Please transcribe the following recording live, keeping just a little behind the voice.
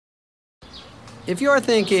If you're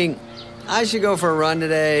thinking, I should go for a run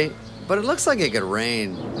today, but it looks like it could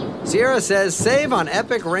rain, Sierra says save on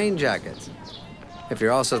epic rain jackets. If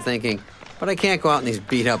you're also thinking, but I can't go out in these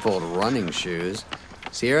beat-up old running shoes,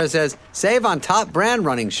 Sierra says save on top brand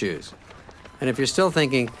running shoes. And if you're still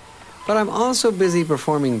thinking, but I'm also busy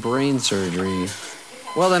performing brain surgery,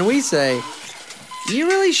 well, then we say, you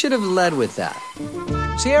really should have led with that.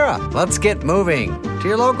 Sierra, let's get moving to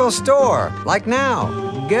your local store, like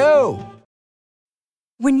now. Go!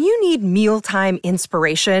 When you need mealtime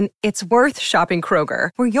inspiration, it's worth shopping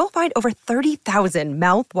Kroger, where you'll find over 30,000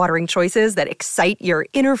 mouth-watering choices that excite your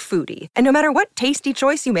inner foodie. And no matter what tasty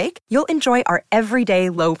choice you make, you'll enjoy our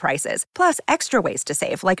everyday low prices, plus extra ways to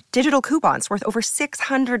save, like digital coupons worth over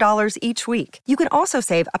 $600 each week. You can also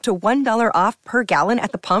save up to $1 off per gallon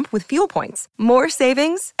at the pump with fuel points. More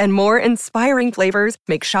savings and more inspiring flavors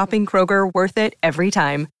make shopping Kroger worth it every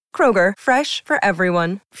time. Kroger, fresh for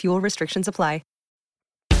everyone. Fuel restrictions apply.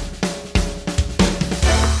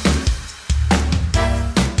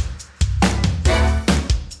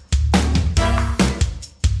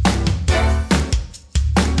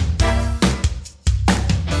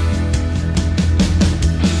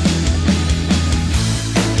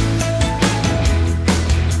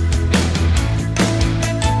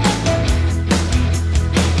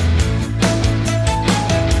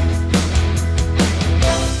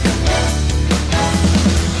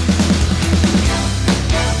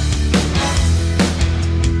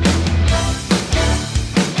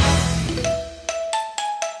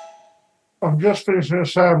 I'm just finishing a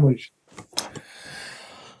sandwich.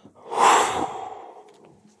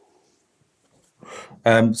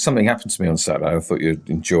 Something happened to me on Saturday I thought you'd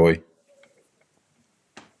enjoy.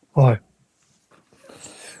 Why?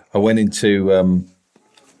 I went into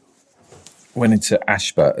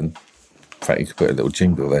Ashburton. In fact, you could put a little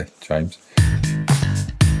jingle there, James.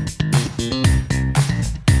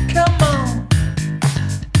 Come on,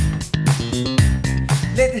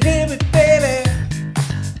 let's hear it, baby.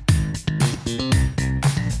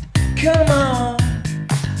 Come on,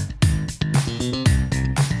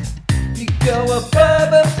 you go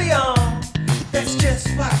above and beyond. That's just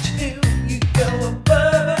what you do. You go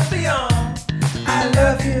above and beyond. I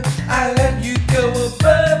love you, you go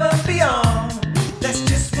above and beyond. That's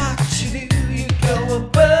just what you do. You go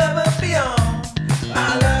above and beyond. I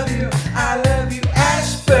love you,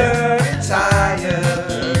 Ashburn tired.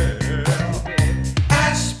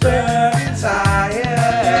 Ashburn tired.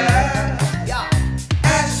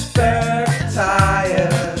 Ashburn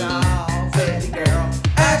tired. Oh, baby girl.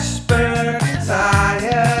 Ashburn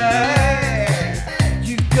tired.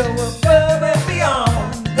 You go above and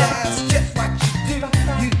beyond. That's just what you do.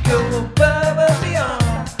 You go above and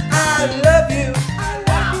beyond. I love you.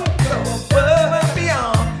 Go above and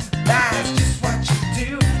beyond. That's just what you do.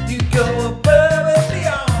 You go above and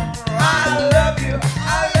beyond. I love you,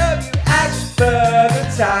 Ashburn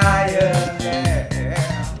tired.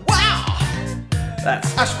 Wow! That's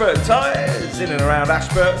Ashburton Tyres, in and around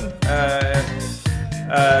Ashburton.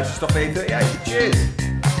 Just off A38. Cheers.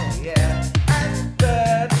 Oh yeah.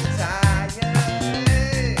 Ashburton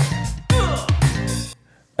Tyres.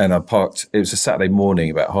 And I parked. It was a Saturday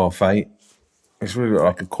morning, about 8:30. It's really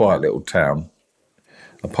like a quiet little town.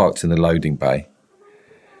 I parked in the loading bay.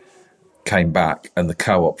 Came back, and the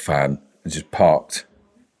co-op van had just parked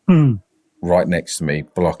right next to me,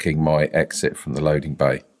 blocking my exit from the loading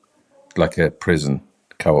bay, like a prison,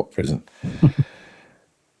 co-op prison.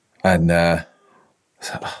 And I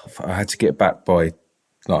had to get back by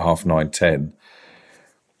like 9:30, 10.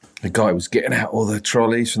 The guy was getting out all the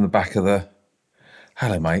trolleys from the back of the.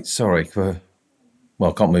 Hello, mate. Sorry for.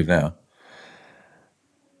 Well, I can't move now.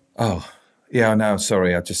 Oh, yeah, I know.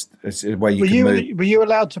 Sorry, it's a way you can move. Were you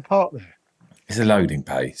allowed to park there? It's a loading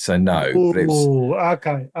bay, so no. Oh, but it was,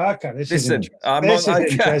 okay. This is listen,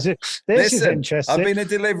 interesting. This is interesting. I've been a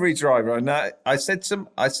delivery driver, and I said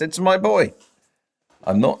to my boy,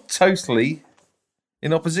 I'm not totally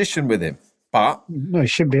in opposition with him, but No, you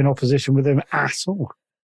shouldn't be in opposition with him at all.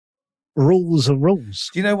 Rules are rules.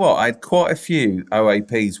 do you know what? I had quite a few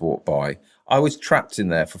OAPs walk by. I was trapped in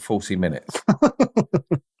there for 40 minutes.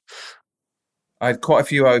 I had quite a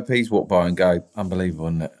few OAPs walk by and go, unbelievable,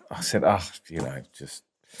 isn't it? I said, oh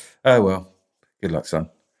well, good luck, son.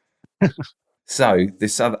 So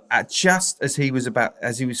this other, just as he was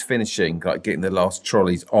finishing, like getting the last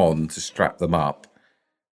trolleys on to strap them up,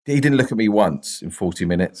 he didn't look at me once in 40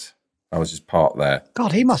 minutes. I was just parked there.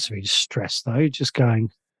 God, he must have been stressed though, just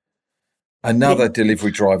going. Another delivery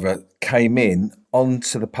driver came in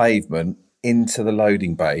onto the pavement, into the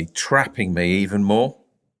loading bay, trapping me even more.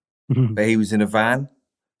 But he was in a van.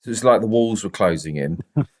 So it was like the walls were closing in.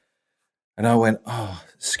 And I went, oh,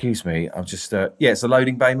 excuse me, I'm just, yeah, it's a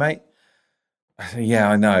loading bay, mate. I said, yeah,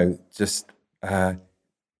 I know. I'm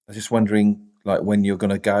just wondering, like, when you're going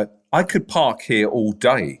to go. I could park here all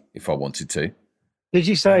day if I wanted to. Did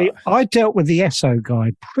you say, I dealt with the Esso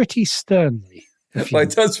guy pretty sternly? Well,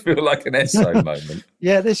 it does feel like an Esso moment.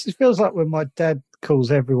 Yeah, feels like when my dad calls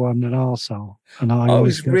everyone an arsehole. And I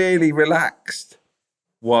was really relaxed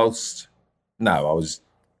whilst, I was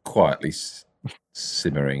quietly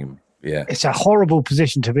simmering. Yeah. It's a horrible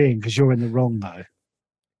position to be in because you're in the wrong, though.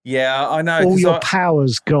 Yeah, I know. All your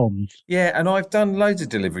power's gone. Yeah, and I've done loads of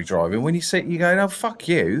delivery driving. When you sit, you go, oh, fuck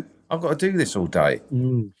you. I've got to do this all day.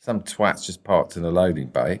 Some twat's just parked in a loading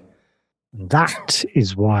bay. That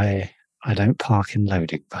is why I don't park in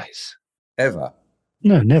loading bays. Ever?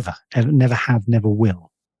 No, never. Never have, never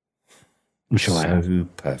will. I'm sure I have. So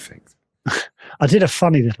perfect. I did a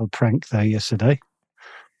funny little prank, though, yesterday.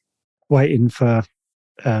 Waiting for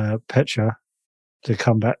Petra to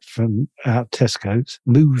come back from Tesco's,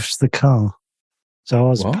 moves the car. So I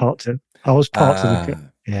was parked in the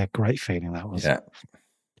car. Yeah, great feeling that was. Yeah.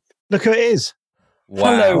 Look who it is.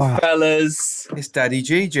 Wow. Hello, fellas. It's Daddy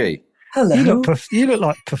Gigi. Hello. You look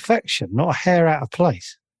like perfection, not a hair out of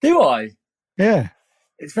place. Do I? Yeah.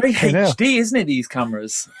 It's very HD, isn't it, these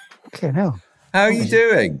cameras? Okay, now. How are you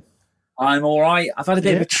doing? I'm all right. I've had a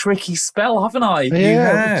bit of a tricky spell, haven't I?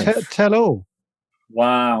 Yeah, you have. Tell all.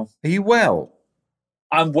 Wow. Are you well?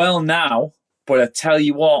 I'm well now, but I tell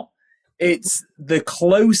you what, it's the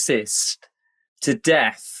closest to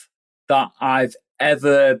death that I've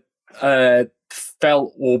ever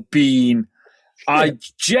felt or been. I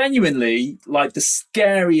genuinely, like, the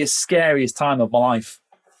scariest time of my life.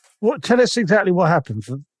 Tell us exactly what happened.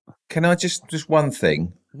 Can I just one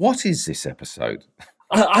thing? What is this episode?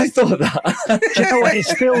 I thought that. Do you know what? It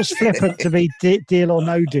feels flippant to be deal or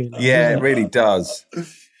no deal. Yeah, it really does.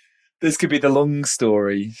 This could be the long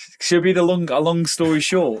story. Should be a long story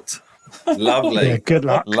short. Lovely. Yeah, good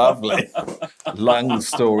luck. Lovely. Long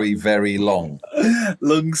story, very long.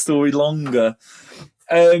 Long story longer.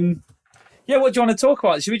 Yeah, what do you want to talk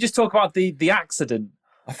about? Should we just talk about the accident?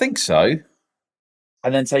 I think so.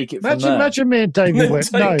 And then take it from there. Imagine me and David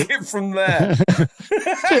went, no. Take it from there.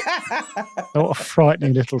 What a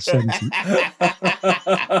frightening little sentence.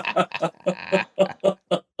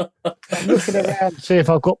 I'm looking around to see if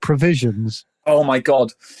I've got provisions. Oh, my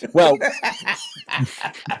God. Well,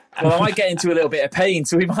 I might get into a little bit of pain,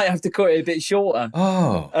 so we might have to cut it a bit shorter.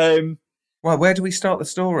 Oh. Right, where do we start the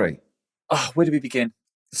story? Where do we begin?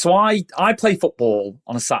 So I play football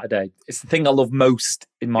on a Saturday. It's the thing I love most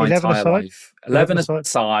in my entire life. 11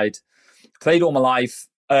 aside. Played all my life.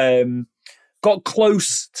 Got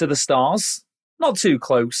close to the stars. Not too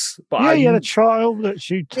close. But you had a trial that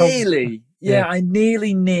you told me. Yeah, I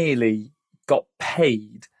nearly got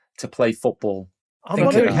paid to play football. I'm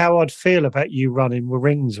wondering how I'd feel about you running with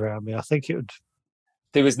rings around me. I think it would...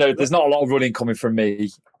 There's not a lot of running coming from me.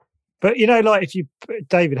 But, like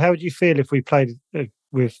David, how would you feel if we played...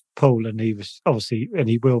 with Paul, and he was obviously, and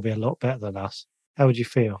he will be a lot better than us. How would you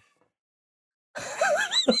feel?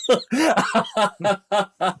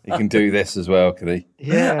 He can do this as well, can he?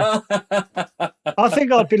 Yeah. I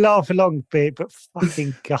think I'd be laughing along a bit, but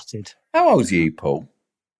fucking gutted. How old are you, Paul?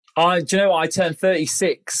 Do you know what? I turned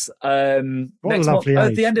 36 next month,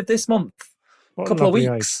 at the end of this month. A couple of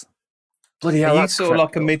weeks. Age. Bloody hell! Are you sort of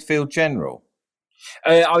like a midfield general?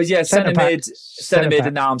 I was centre mid,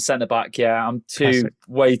 and now I'm centre back. Yeah, I'm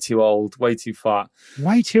way too old, way too fat.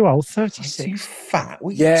 Way too old, 36. Way too fat.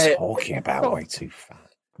 What are you talking about? Way too fat.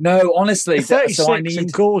 No, honestly, 36 so I need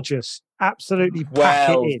and gorgeous. Absolutely, pack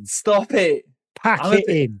it in. Stop it. Pack it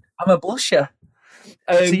in. I'm a blusher.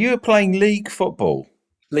 So you were playing league football.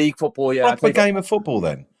 League football, yeah. Proper game of football,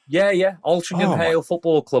 then. Yeah. Altrincham Hale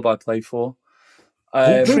Football Club. I play for.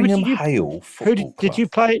 Altrincham Hale Football Club. Did you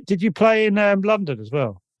play? Did you play in London as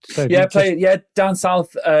well? So down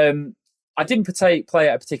south. I didn't play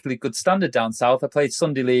at a particularly good standard down south. I played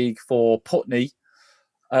Sunday League for Putney.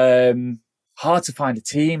 Hard to find a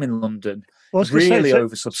team in London. Really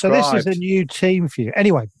oversubscribed. So this is a new team for you.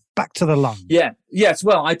 Anyway, back to the Lung. Yeah. Yes.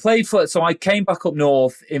 Well, I played so I came back up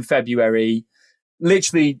north in February.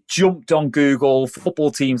 Literally jumped on Google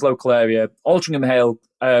football teams, local area. Altrincham Hale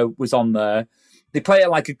was on there. They play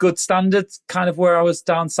at like a good standard, kind of where I was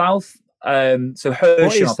down south. So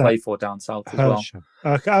Hersham I played for down south as well.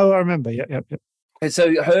 Okay. Oh, I remember. Yep. And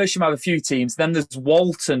so Hersham have a few teams. Then there's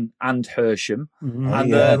Walton and Hersham,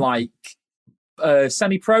 and they're like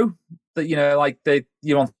semi-pro. That like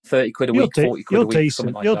you're on 30 quid a week, 40 quid a week,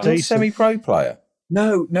 something like that. You're a semi-pro player.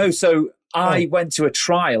 No. So I went to a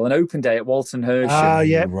trial, an open day at Walton Hersham.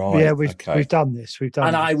 Yeah, Right, yeah. okay. We've done this.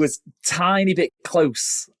 And I was tiny bit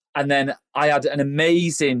close. And then I had an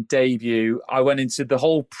amazing debut. I went into the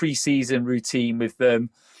whole pre-season routine with them,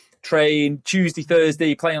 train Tuesday,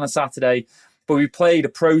 Thursday, play on a Saturday. But we played a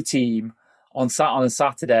pro team on a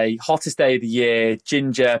Saturday, hottest day of the year,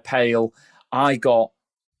 ginger, pale. I got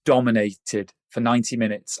dominated for 90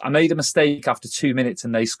 minutes. I made a mistake after 2 minutes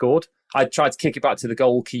and they scored. I tried to kick it back to the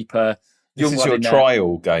goalkeeper. This is your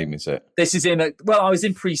trial game, is it? This is I was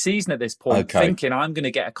in pre-season at this point, thinking I'm going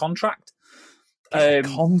to get a contract.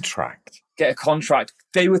 Get a contract.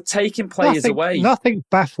 They were taking players away. Nothing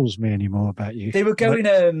baffles me anymore about you. They were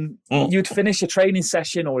going, you'd finish a training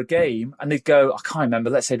session or a game and they'd go, I can't remember,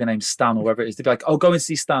 let's say the name's Stan or whatever it is. They'd be like, oh, go and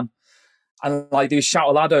see Stan. And like they would shout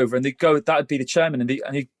a lad over and they'd go, that would be the chairman.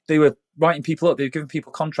 And they were writing people up. They were giving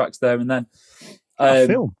people contracts there and then.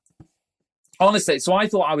 Film. Honestly, so I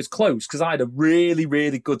thought I was close because I had a really,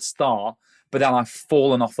 really good start, but then I've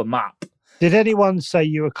fallen off a map. Did anyone say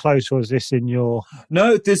you were close, or was this in your...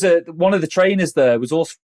 No, there's one of the trainers there was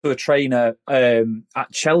also a trainer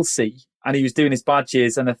at Chelsea, and he was doing his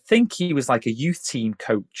badges, and I think he was like a youth team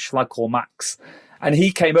coach, like called Max. And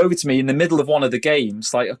he came over to me in the middle of one of the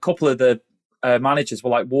games, like a couple of the managers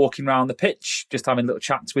were like walking around the pitch, just having little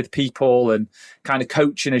chats with people and kind of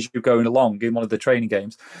coaching as you're going along in one of the training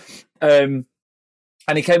games.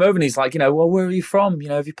 And he came over and he's like, well, where are you from?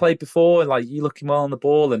 Have you played before? And like, you looking well on the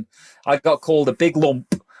ball. And I got called a big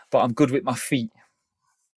lump, but I'm good with my feet.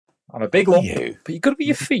 I'm a big lump, but you're good with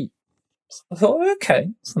your feet. So I thought, okay,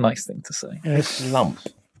 that's a nice thing to say. Lump.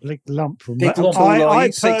 Big lump. Big lump. I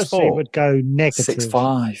personally would go negative.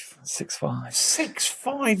 6'5".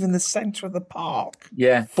 6'5" in the centre of the park.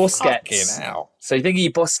 Yeah, Busquets. Fucking hell. So you think of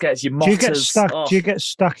your Busquets, your Mottas. Do you get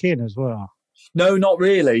stuck in as well? No, not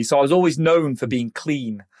really. So I was always known for being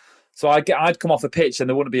clean. So I'd come off a pitch and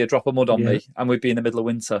there wouldn't be a drop of mud on me, and we'd be in the middle of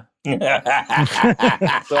winter.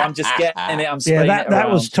 So I'm just getting it. I'm spraying it around. That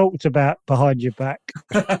was talked about behind your back.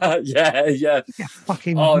 Yeah.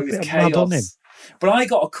 Fucking it was chaos. mud on him. But I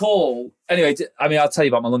got a call. Anyway, I'll tell you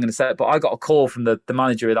about my lung in a sec, but I got a call from the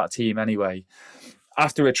manager of that team anyway.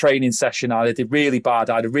 After a training session, I did really bad.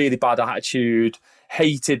 I had a really bad attitude,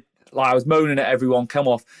 hated. Like I was moaning at everyone, come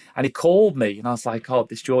off. And he called me and I was like, oh,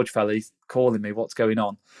 this George fella, he's calling me. What's going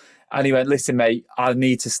on? And he went, listen, mate, I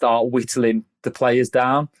need to start whittling the players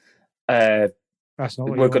down. That's not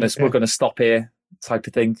what we're going to stop here type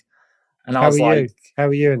of thing. And I was like, how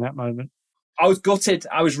were you in that moment? I was gutted.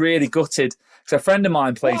 I was really gutted. Because a friend of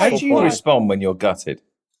mine plays football. How do you respond when you're gutted?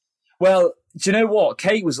 Well, do you know what?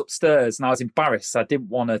 Kate was upstairs and I was embarrassed. I didn't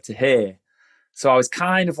want her to hear. So I was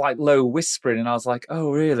kind of like low whispering and I was like,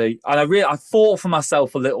 oh, really? And I fought for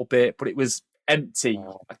myself a little bit, but it was empty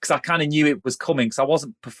because I kind of knew it was coming because I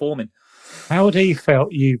wasn't performing. How would he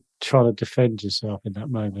felt you trying to defend yourself in that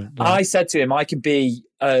moment? Like, I said to him, I can be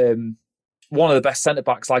one of the best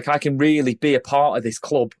centre-backs. Like, I can really be a part of this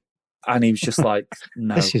club. And he was just like,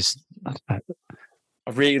 no. I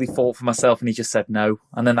really fought for myself and he just said no.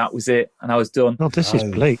 And then that was it. And I was done. Oh, this is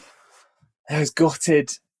bleak. I was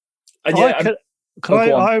gutted. And I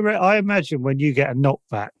imagine when you get a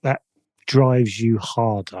knockback, that drives you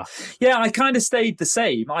harder. Yeah, I kind of stayed the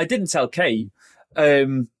same. I didn't tell Kate.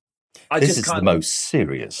 This is the most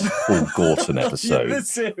serious Paul Gorton episode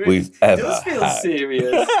we've ever had. It does feel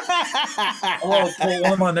serious. Oh, Paul,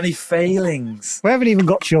 one of my many failings. We haven't even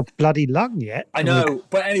got to your bloody lung yet. I know.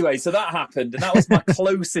 But anyway, so that happened. And that was my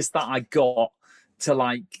closest that I got to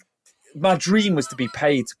like... My dream was to be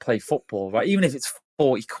paid to play football, right? Even if it's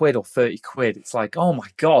 40 quid or 30 quid, it's like, oh my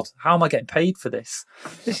God, how am I getting paid for this?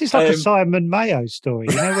 This is like a Simon Mayo story.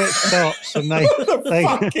 You know where it starts and they... What the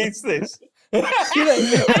fuck is this? You know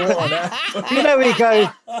where you go,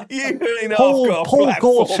 Paul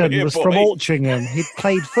Gorton was from Altrincham. He'd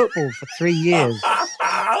played football for 3 years.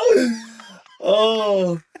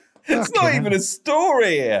 It's not even a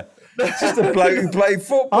story here. It's just a bloke who played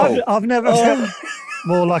football. I've never felt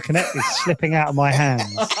more like an epic slipping out of my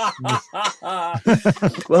hands.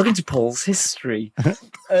 Welcome to Paul's history.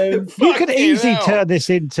 You could easily turn this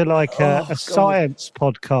into like a science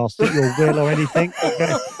podcast at your will or anything.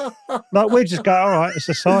 Like we just go, all right, it's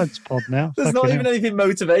a science pod now. There's not even anything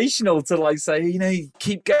motivational to like say,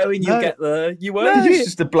 keep going, you'll get there. You won't. No, it's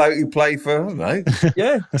just a bloke who played for, I don't know.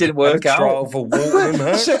 Yeah, didn't work out. Trial for Walton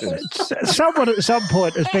Hersham. Someone at some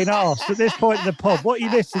point has been asked at this point in the pod, what are you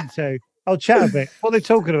listening to? I'll chat a bit. What are they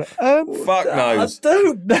talking about? Fuck knows. I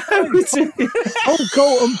don't know. Paul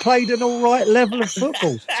Gorton played an all right level of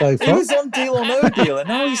football so far. He was on Deal or No Deal, and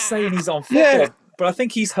now he's saying he's on football. Yeah, but I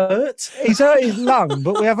think he's hurt. He's hurt his lung,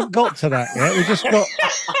 but we haven't got to that yet. We just got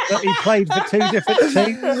that he played for 2 different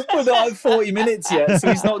teams. We're not at 40 minutes yet, so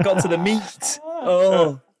he's not got to the meat.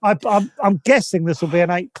 Oh. I'm guessing this will be an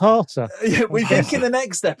 8-parter. Yeah, we think in the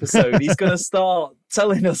next episode he's going to start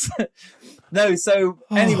telling us. No, so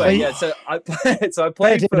anyway, yeah. So I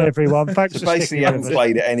played for everyone. Thanks So for basically, sticking you haven't with us.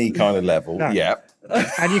 played at any kind of level. No. Yeah.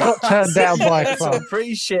 And you got turned down by a club. some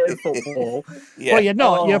pretty shit at football. Yeah. Well, you're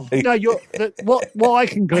not. Oh. What I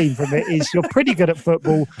can glean from it is you're pretty good at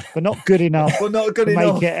football, but not good enough Well, not good to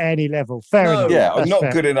enough. make it at any level. Fair No. enough. Yeah, I'm That's not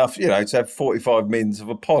fair. good enough, to have 45 mins of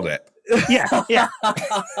a pod ep. Yeah. Right,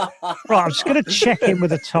 I'm just going to check in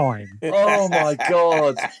with a time. Oh my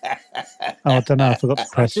god! Oh, I don't know. I forgot to I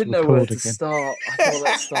press didn't know where record to again. start. I thought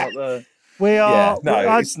let's start there. We are.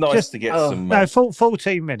 It's nice to get some. No,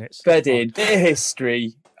 14 minutes. Bed in, bit of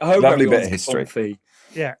history. I hope Lovely bit of everyone's history. comfy.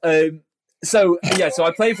 Yeah. So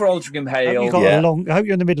I played for Aldringham I hope, Hale. you got Yeah. I hope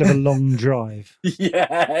you're in the middle of a long drive.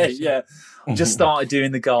 Yeah. Just started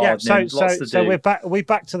doing the Yeah. gardening. Lots to So do. we're back. We're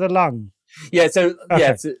back to the lung. Yeah. So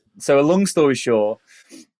Okay. So a long story short,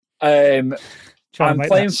 Trying to I'm make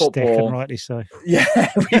playing that stick, football. and rightly so. Yeah,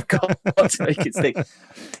 we've got to make it stick.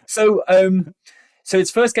 So, so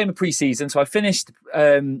it's first game of pre-season. So I finished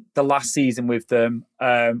the last season with them,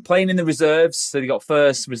 playing in the reserves. So they got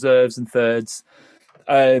first, reserves, and thirds.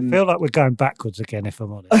 I feel like we're going backwards again, if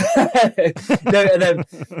I'm honest. No, and then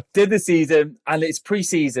did the season, and it's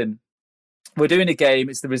pre-season. We're doing a game.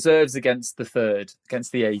 It's the reserves against the third,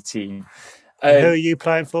 against the A team. Who are you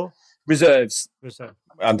playing for? Reserves. Reserve.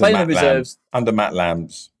 Under Playing Matt the Lamb, reserves. under Matt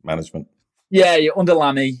Lamb's management. Yeah, under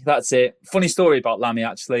Lammy. That's it. Funny story about Lammy,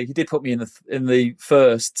 actually. He did put me in the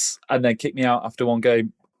firsts and then kicked me out after one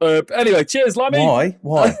game. Anyway, cheers, Lammy.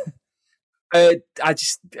 Why? I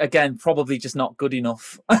just, again, probably just not good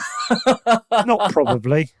enough. Not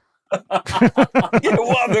probably. Yeah,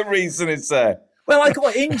 what other reason is there? Well, I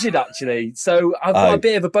got injured, actually. So I've got a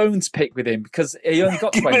bit of a bone to pick with him because he only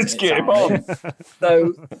got 20 Let's minutes get him out of on. it.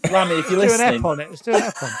 So, Lammy, if you're Do an listening... ep on it. Let's do an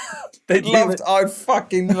ep on it. I'd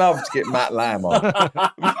fucking love to get Matt Lamb on.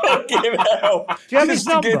 Fucking hell. Do you have his Just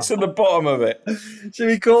to get number? to the bottom of it. Should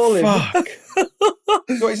we call him? Fuck.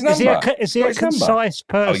 Got his number? Is he a Got his number? concise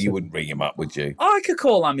person? Oh, you wouldn't ring him up, would you? I could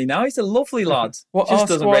call Lammy now. He's a lovely lad. Well, Just ask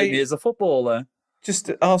doesn't why- rate me as a footballer. Just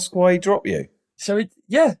to ask why he dropped you. So, he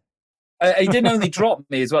didn't only drop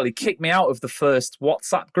me as well. He kicked me out of the first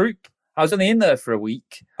WhatsApp group. I was only in there for a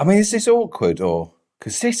week. I mean, is this awkward or...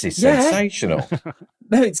 Because this is Yeah. sensational.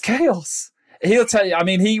 No, it's chaos. He'll tell you. I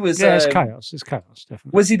mean, he was... Yeah, it's chaos. It's chaos,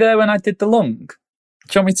 definitely. Was he there when I did the lung? Do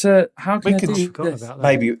you want me to... How can We I could- do Forgot this? about that.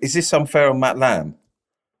 Maybe, is this unfair on Matt Lamb?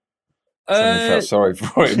 Suddenly felt sorry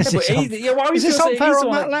for him. Is Why Is this unfair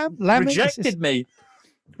on Matt Lamb? Lammy? Rejected me.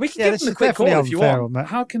 We can Yeah, give this him a is quick call definitely if you unfair want. on Matt.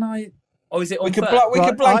 How can I... Oh, is it We unfair? could, we Right,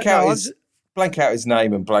 could blank I- out no, his... Blank out his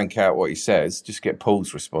name and blank out what he says. Just get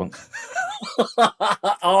Paul's response.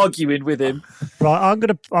 Arguing with him. Right, I'm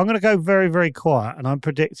gonna go very, very quiet, and I'm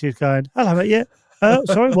predicting he's going, hello, mate, yeah.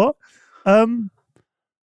 Sorry, what? And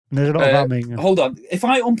there's a lot of humming. Hold on. If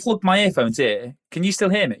I unplug my earphones here, can you still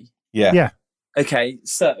hear me? Yeah. Yeah. Okay,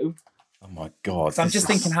 so Oh my God. I'm this just is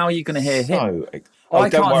thinking, how are you going to hear him? So... I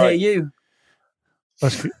don't can't worry. hear you.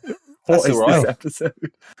 That's That's What is all right. this episode?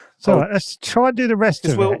 all right, let's try and do the rest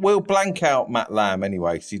Because of it. we'll blank out Matt Lamb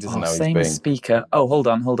anyway, because he doesn't know Same he's being... speaker. Oh, hold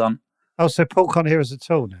on. Oh, so Paul can't hear us at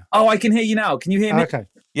all now. Oh, I can hear you now. Can you hear me? Okay.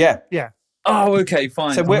 Yeah. Oh, okay,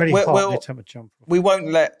 fine. So I'm we're- really we're- hot. we'll- I need to have a jump off. We won't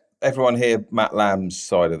let everyone hear Matt Lamb's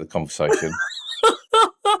side of the conversation.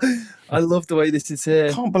 I love the way this is here.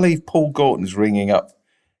 I can't believe Paul Gorton's ringing up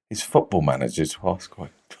his football manager to ask why.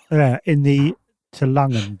 Yeah, in the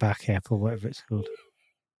Tulungen back app or whatever it's called.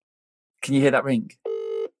 Can you hear that ring?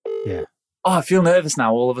 Yeah. Oh, I feel nervous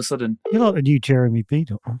now all of a sudden. You're like the new Jeremy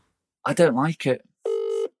Beadle. I don't like it.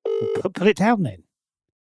 Put it down then.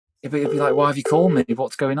 It'd be like, why have you called me?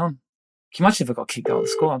 What's going on? Can you imagine if I got kicked out of the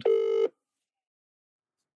squad?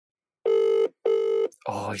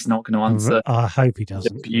 Oh, he's not going to answer. I hope he It's a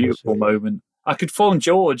doesn't. beautiful moment. I could phone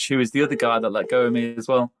George, who is the other guy that let go of me as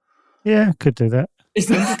well. Yeah, could do that. Is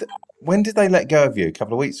that- When did they let go of you? A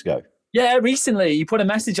couple of weeks ago? Yeah, recently he put a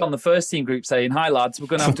message on the first team group saying, "Hi lads, we're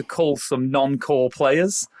going to have to call some non-core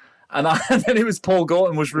players." And then it was Paul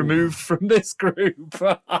Gorton was removed from this group.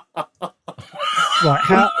 Right,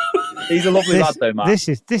 how He's a lovely lad though, Matt.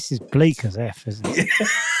 this is bleak as F, isn't it?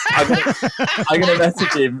 I'm going to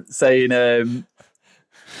message him saying,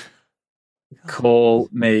 "Call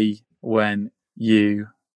me when you."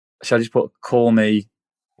 Shall I just put "call me"?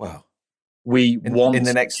 Wow. We want In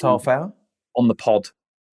the next half hour? on the pod.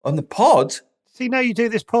 On the pod? See, now you do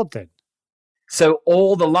this pod then. So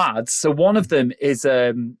all the lads, so one of them is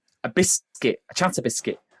a biscuit, a chatter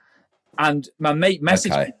biscuit. And my mate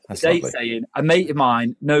messaged me today saying, a mate of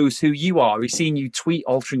mine knows who you are. He's seen you tweet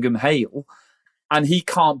Altrincham Hale, and he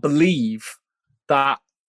can't believe that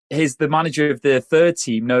the manager of the third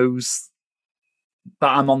team knows that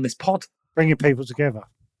I'm on this pod. Bringing people together.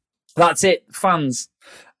 That's it, fans.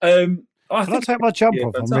 Can I take my jumper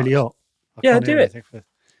off? I'm really hot. Yeah, do it.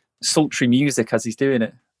 Sultry music as he's doing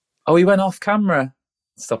it. Oh, he went off camera.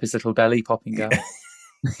 Stop his little belly popping out.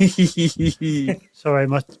 Sorry,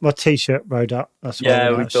 my t-shirt rode up. That's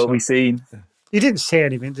why we thought we seen. You didn't see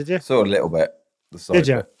anything, did you? Saw a little bit. Did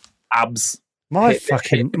you? Abs. My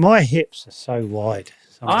hips are so wide.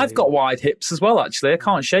 I've got wide hips as well. Actually, I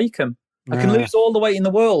can't shake them. I can lose all the weight in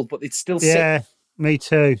the world, but it's still sick. Yeah, me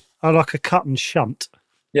too. I like a cut and shunt.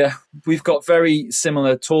 Yeah, we've got very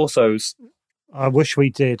similar torsos. I wish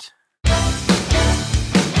we did.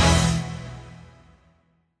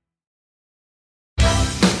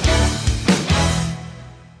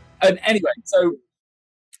 Anyway,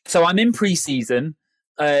 so I'm in pre-season.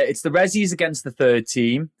 It's the Rezzies against the third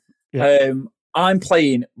team. Yeah. I'm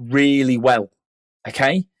playing really well.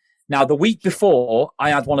 Okay. Now, the week before,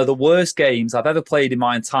 I had one of the worst games I've ever played in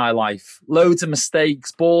my entire life. Loads of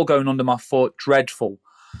mistakes, ball going under my foot, dreadful.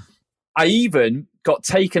 I even got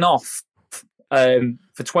taken off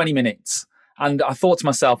for 20 minutes. And I thought to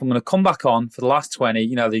myself, I'm going to come back on for the last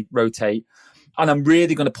 20, they rotate, and I'm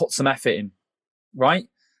really going to put some effort in, right?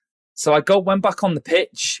 So I went back on the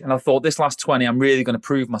pitch, and I thought, this last 20, I'm really going to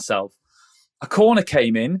prove myself. A corner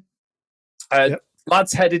came in,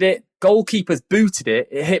 lads headed it, goalkeepers booted it,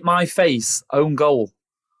 it hit my face, own goal.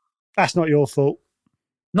 That's not your fault.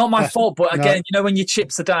 Not my fault, but again, when your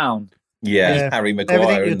chips are down. Yeah, Harry Maguire.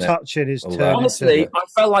 Everything you're touching is turning. Honestly, I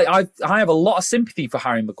felt like I have a lot of sympathy for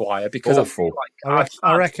Harry Maguire because I feel like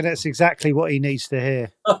I reckon it's exactly what he needs to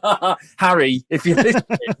hear. Harry, if you're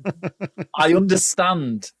listening, I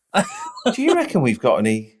understand. Do you reckon we've got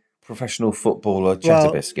any professional footballer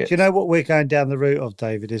chatter biscuits? Do you know what we're going down the route of,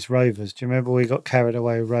 David? Is Rovers. Do you remember we got carried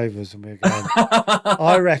away with Rovers and we were going?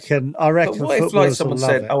 I reckon. But what if like someone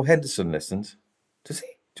said, "Oh, Henderson listens"? Does he?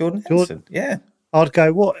 Jordan Henderson? Yeah. I'd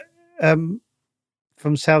go what?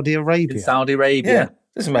 From Saudi Arabia. In Saudi Arabia. Yeah.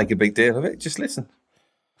 Doesn't make a big deal of it. Just listen.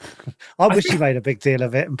 I wish he made a big deal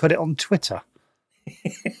of it and put it on Twitter.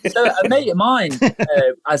 So a mate of mine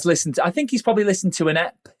has listened to, I think he's probably listened to an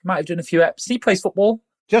ep. He might have done a few eps. He plays football.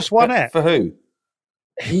 Just one ep? For who?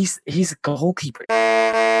 He's a goalkeeper.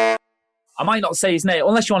 I might not say his name,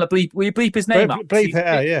 unless you want to bleep. Will you bleep his name out? Bleep it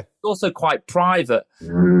out, yeah. It's also quite private.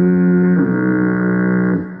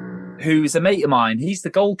 Who's a mate of mine. He's the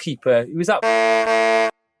goalkeeper. He was up.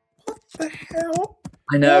 What the hell?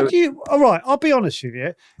 I know. All right, I'll be honest with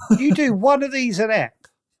you. You do one of these an ep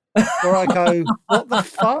where I go, what the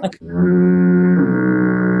fuck?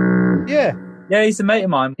 Yeah. Yeah, he's a mate of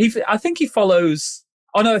mine. I think he follows.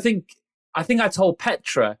 Oh no, I think I told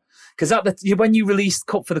Petra because when you released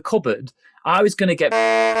Cup for the Cupboard, I was going to get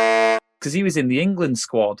because he was in the England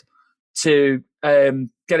squad to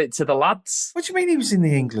get it to the lads. What do you mean he was in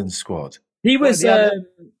the England squad? He was.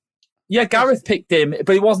 Gareth picked him,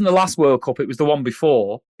 but it wasn't the last World Cup. It was the one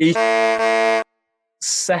before. He's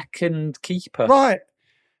second keeper. Right.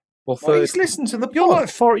 Or third. He's listened to the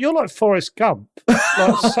pod. You're like Forrest Gump.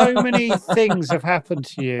 Like so many things have happened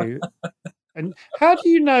to you. And how do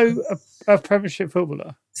you know a Premiership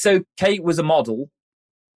footballer? So Kate was a model,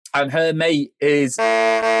 and her mate is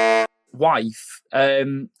wife,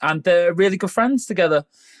 and they're really good friends together.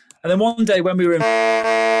 And then one day when we were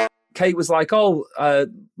in, Kate was like, "Oh,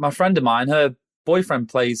 my friend of mine, her boyfriend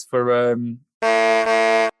plays for,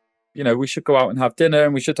 we should go out and have dinner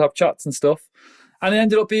and we should have chats and stuff." And it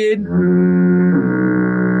ended up being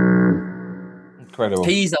incredible.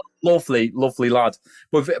 He's a lovely, lovely lad,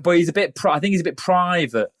 but he's a bit. I think he's a bit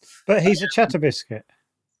private. But he's a chatter biscuit.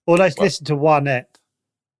 Or let's listen to one ep.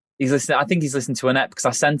 He's listening. I think he's listened to an ep because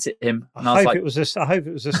I sent it him. And I hope it was a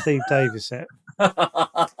Steve Davis ep. No,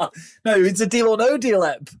 it's a Deal or No Deal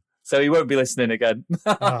ep. So he won't be listening again.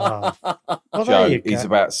 Well, Joe, he's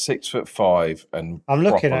about 6'5" and I'm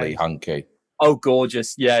looking properly hunky. Oh,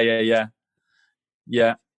 gorgeous! Yeah.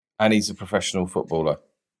 And he's a professional footballer.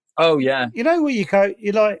 Oh yeah. You know where you go?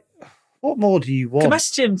 You're like, what more do you want? Can I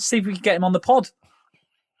message him to see if we can get him on the pod? Do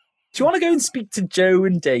you want to go and speak to Joe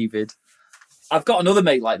and David? I've got another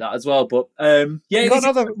mate like that as well, but yeah.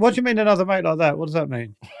 What do you mean another mate like that? What does that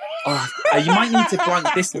mean? Oh, you might need to blank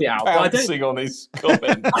this bit out. Bouncing on his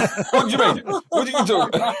comment. What do you mean? What do you do?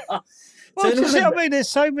 Well, do you see what I mean? There's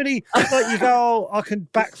so many. Like you go, I can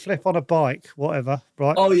backflip on a bike, whatever,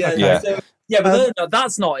 right? Oh yeah. Okay. So Yeah, but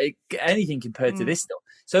that's not anything compared to this stuff.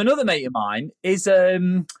 So another mate of mine is,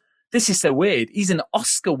 this is so weird. He's an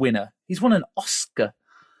Oscar winner. He's won an Oscar.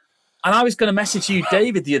 And I was going to message you,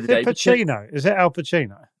 David, the other day. Pacino? Is it Al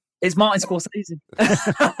Pacino? It's Martin Scorsese.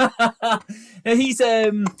 No, he's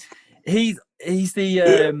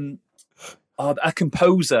the a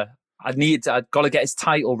composer. I've got to get his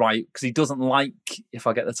title right because he doesn't like if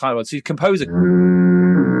I get the title right. So he's a composer.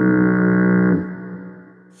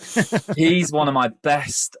 He's one of my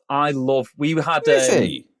best. We had. Is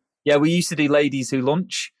he? Yeah, we used to do Ladies Who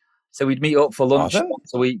Lunch. So we'd meet up for lunch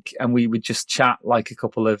once a week, and we would just chat like a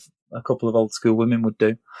couple of old school women would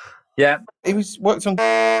do. Yeah, he worked on.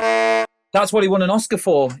 That's what he won an Oscar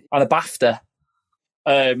for and a BAFTA.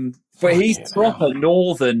 But he's proper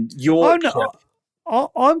Northern Yorkshire.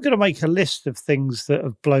 I'm going to make a list of things that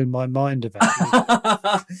have blown my mind about you.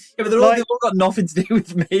 Yeah, but they've all got nothing to do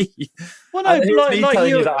with me. Well, no, me telling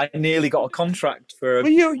you that I nearly got a contract for. Well,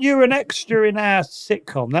 you're an extra in our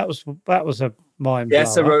sitcom. That was a mind blower.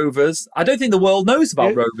 Yes, the Rovers. I don't think the world knows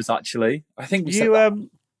about Rovers. Actually, I think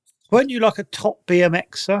weren't you like a top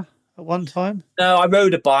BMXer at one time? No, I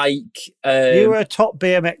rode a bike. You were a top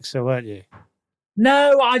BMXer, weren't you?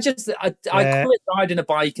 No, I quit riding a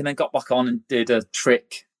bike and then got back on and did a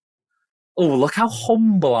trick. Oh, look how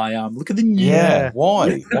humble I am! Look at the new. Yeah,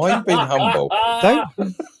 why? Why are you being humble?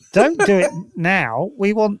 Don't do it now.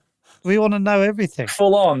 We want to know everything.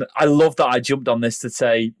 Full on. I love that I jumped on this to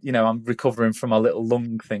say, I'm recovering from a little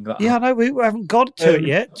lung thing. I know we haven't got to it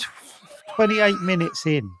yet. 28 minutes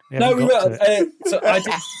in. No, we were. So I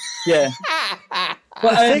did. Yeah.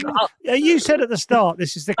 But you said at the start,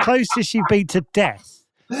 this is the closest you've been to death,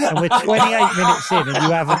 and we're 28 minutes in, and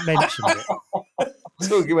you haven't mentioned it.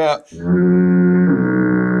 Talking about.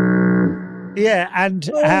 Yeah, and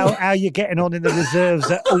how you're getting on in the reserves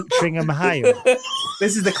at Altrincham Hale.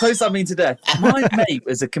 This is the closest I've been to death. My mate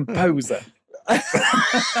was a composer.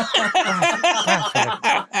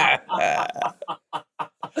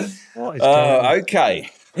 What is okay.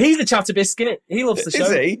 He's a chatter biscuit. He loves the show.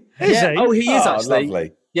 Is he? Is he? Oh, he is actually.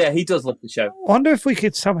 Lovely. Yeah, he does love the show. I wonder if we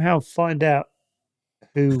could somehow find out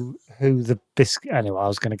who the biscuit. Anyway, I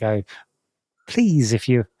was going to go. Please, if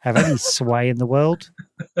you have any sway in the world,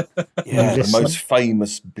 the most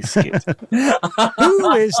famous biscuit.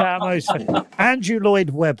 Who is our most famous? Andrew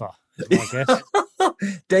Lloyd Webber, I guess.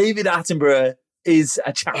 David Attenborough is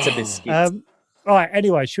a chatter biscuit. Right.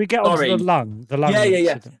 Anyway, should we get on to the lung? The lung.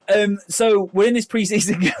 Yeah. So we're in this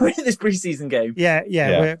preseason. Game. Yeah.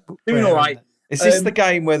 We're doing all right. Is this the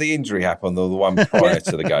game where the injury happened, or the one prior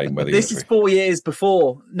to the game where the This injury? is 4 years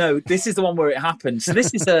before. No, this is the one where it happened. So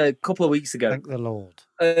this is a couple of weeks ago. Thank the Lord.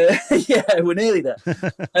 Yeah, we're nearly there.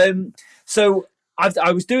 So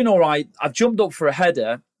I was doing all right. I've jumped up for a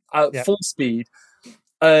header at full speed.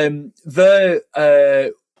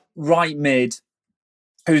 The right mid,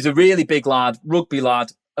 who's a really big lad, rugby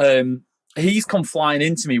lad, he's come flying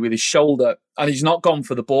into me with his shoulder, and he's not gone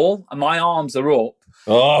for the ball, and my arms are up.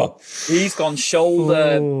 Oh, he's gone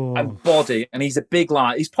shoulder and body, and he's a big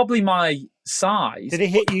lad. He's probably my size. Did he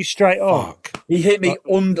hit you straight on? He hit me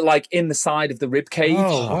under, like in the side of the rib cage.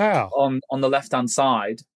 Oh, wow. On the left hand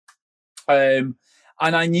side. And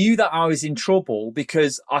I knew that I was in trouble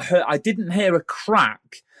because I didn't hear a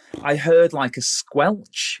crack. I heard like a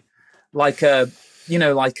squelch, like a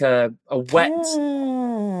wet.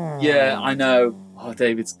 Yeah, I know. Oh,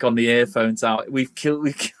 David's gone the earphones out.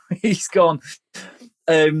 He's gone.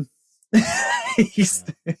 He's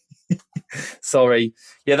sorry.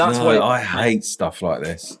 Yeah, that's why I hate stuff like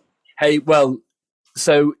this. Hey, well,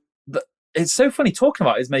 so it's so funny talking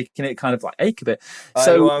about it is making it kind of like ache a bit.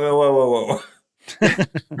 So, whoa.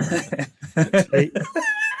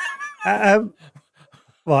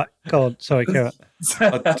 Right, go on. Sorry, Karen.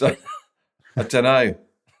 I don't know.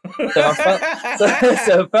 So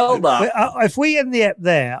I felt that. If we end the ep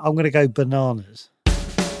there, I'm going to go bananas.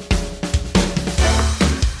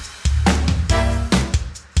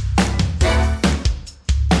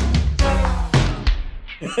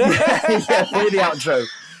 Yeah, for the outro.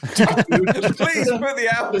 Please put the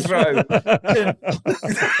outro.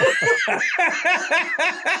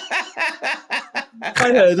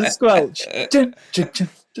 I heard a squelch.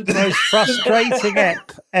 The most frustrating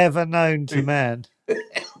ep ever known to man.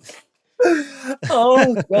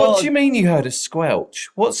 Oh, God. What do you mean you heard a squelch?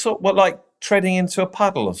 What like treading into a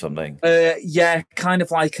puddle or something? Yeah, kind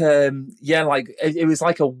of like like it was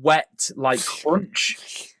like a wet like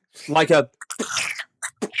crunch,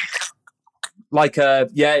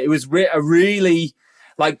 it was a really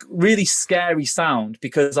really scary sound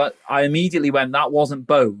because I immediately went, that wasn't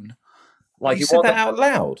bone. Like you it said wasn't that out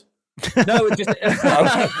loud. No, it just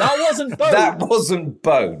that wasn't bone. That wasn't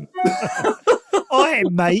bone. Aye,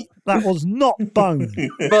 mate, that was not bone.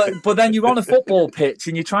 But then you're on a football pitch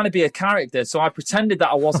and you're trying to be a character, so I pretended that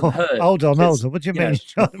I wasn't hurt. Hold on. What do you mean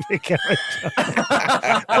you're trying to be a character?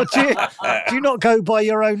 Do you not go by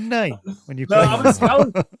your own name when you play?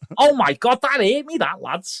 Oh my God, that hit me, that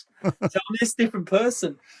lads. So I'm this different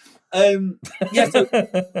person. So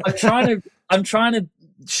I'm trying to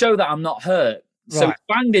show that I'm not hurt. So Right. it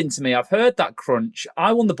banged into me. I've heard that crunch.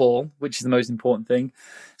 I won the ball, which is the most important thing.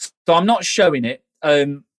 So I'm not showing it.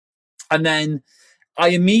 And then I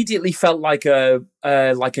immediately felt like a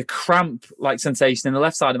cramp like sensation in the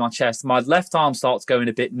left side of my chest. My left arm starts going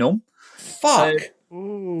a bit numb. Fuck.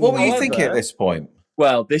 What were you thinking at this point?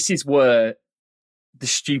 Well, this is where the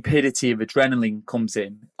stupidity of adrenaline comes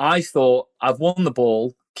in. I thought, I've won the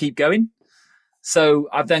ball, keep going. So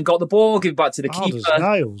I've then got the ball, give it back to the Hard as keeper.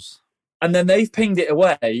 nails. And then they've pinged it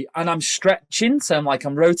away, and I'm stretching. So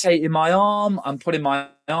I'm rotating my arm. I'm putting my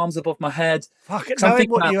arms above my head. Fuck it. So I'm Knowing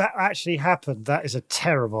thinking what that- you actually happened, that is a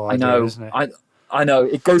terrible I idea, know. isn't it? I know.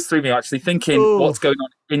 It goes through me actually thinking Ooh. what's going on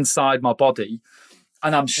inside my body,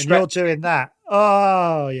 and I'm And stretching. you're doing that.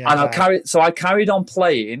 Oh, yeah. And I carried on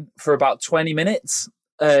playing for about 20 minutes.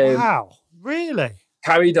 Wow. Really?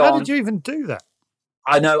 Carried How on. did you even do that?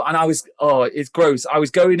 I know, and it's gross. I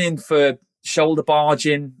was going in for shoulder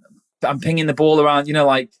barging. I'm pinging the ball around,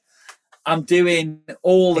 I'm doing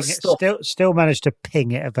all the stuff. Still managed to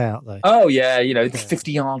ping it about, though. Oh, yeah, the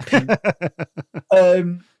 50-yard ping.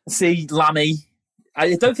 See, Lammy.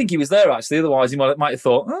 I don't think he was there, actually. Otherwise, he might have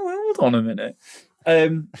thought, oh, well, hold on a minute.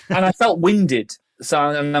 And I felt winded, so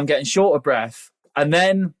I'm getting short of breath. And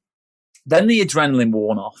then the adrenaline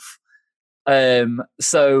worn off.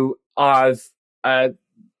 So I've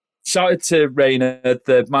shouted to Rayner,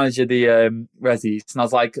 the manager of the Rezzies, and I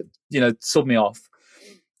was like, sub me off.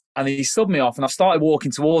 And he subbed me off, and I started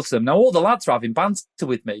walking towards them. Now, all the lads were having banter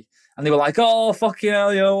with me, and they were like, oh, fucking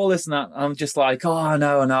hell, all this and that. And I'm just like, oh,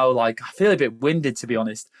 no, I feel a bit winded, to be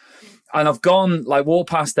honest. And I've gone, walked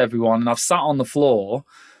past everyone, and I've sat on the floor,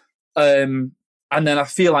 and then I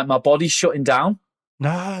feel like my body's shutting down.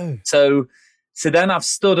 No. So then I've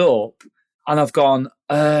stood up, and I've gone,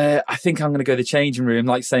 I think I'm going to go to the changing room,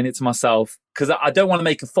 saying it to myself, because I don't want to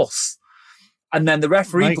make a fuss. And then the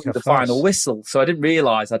referee blew the final whistle, so I didn't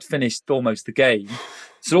realise I'd finished almost the game.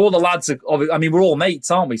 So all the lads we're all mates,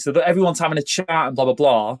 aren't we? So that everyone's having a chat and blah, blah,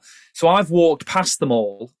 blah. So I've walked past them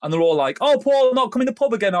all, and they're all like, oh, Paul, not coming to the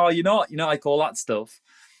pub again, are you not? All that stuff.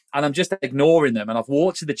 And I'm just ignoring them, and I've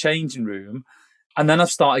walked to the changing room, and then I've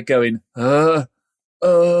started going, like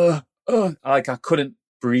I couldn't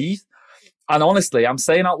breathe. And honestly, I'm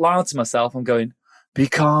saying out loud to myself, I'm going, be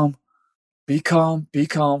calm, be calm, be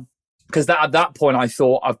calm. Because at that point, I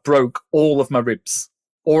thought I've broke all of my ribs,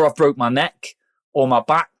 or I've broke my neck, or my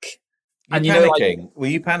back. Were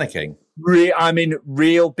you panicking? I'm in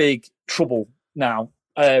real big trouble now.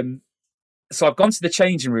 So I've gone to the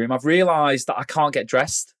changing room. I've realised that I can't get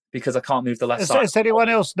dressed because I can't move the left side. Has anyone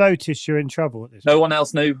else noticed you're in trouble at this No one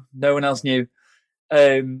else knew. No one else knew.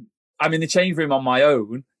 I'm in the changing room on my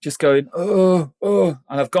own, just going, oh,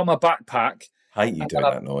 and I've got my backpack. Hate you doing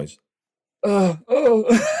that noise. I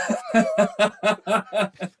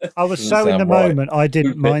was so in the moment, I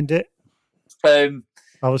didn't mind it. I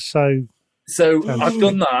was so I've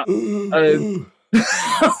done that.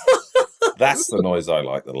 That's the noise I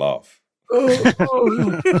like, the laugh.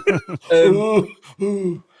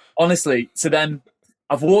 Honestly, so then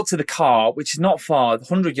I've walked to the car, which is not far,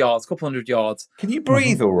 100 yards, couple hundred yards. Can you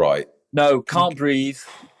breathe all right? No, can't breathe.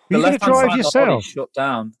 Are you going to drive yourself? Shut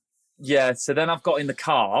down. Yeah, so then I've got in the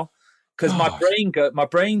car because my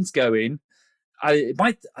brain's going. I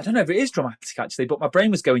don't know if it is dramatic actually, but my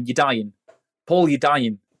brain was going, "You're dying, Paul. You're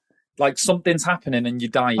dying. Like something's happening and you're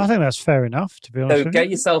dying." I think that's fair enough, to be honest. So with get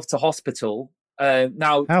you. yourself to hospital.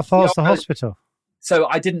 Now, How far's the hospital? So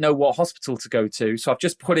I didn't know what hospital to go to, so I've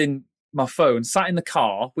just put in my phone, sat in the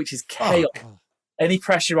car, which is chaos. Any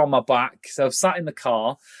pressure on my back, so I've sat in the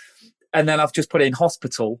car, and then I've just put in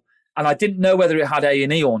hospital. And I didn't know whether it had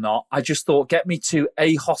A&E or not. I just thought, get me to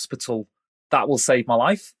a hospital. That will save my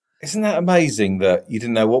life. Isn't that amazing that you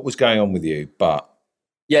didn't know what was going on with you, but...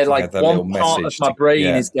 Yeah, like one part of my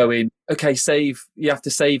brain is going, okay, you have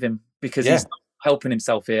to save him because he's not helping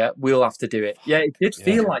himself here. We'll have to do it. Yeah, it did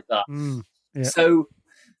feel like that. So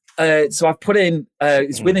I've put in,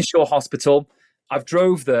 it's Winnershaw Hospital. I've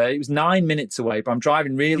drove there. It was 9 minutes away, but I'm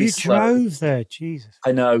driving really slow. You drove there, Jesus.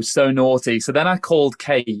 I know, so naughty. So then I called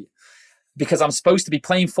Kate because I'm supposed to be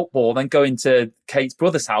playing football, then going to Kate's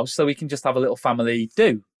brother's house so we can just have a little family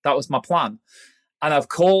do. That was my plan. And I've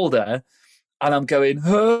called her and I'm going,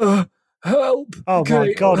 help. Oh my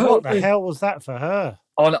Kate, God, what help the me." hell was that for her?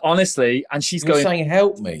 Honestly, and she's You're going, saying,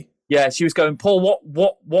 help me. yeah, she was going, Paul,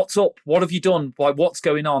 what's up? What have you done? Like, what's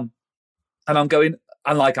going on? And I'm going,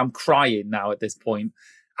 and like, I'm crying now at this point.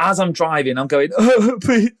 As I'm driving, I'm going,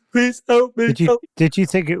 please help me. Did you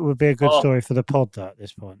think it would be a good Oh. story for the pod though, at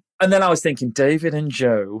this point? And then I was thinking, David and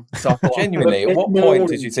Joe. So I thought, Genuinely, at what point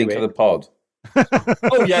did you think of the pod?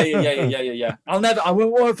 Oh yeah. I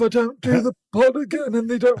won't. What if I don't do the pod again and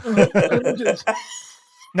they don't know how to end it?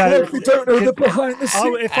 No, What if they don't know the behind the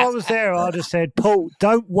scenes? if I was there, I'd have said, Paul,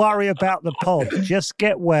 don't worry about the pod. Just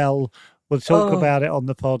get well. We'll talk about it on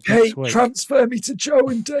the pod Hey, next week. transfer me to Joe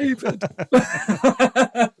and David.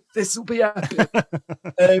 This will be epic.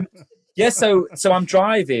 Yeah, so I'm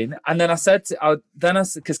driving, and then I said,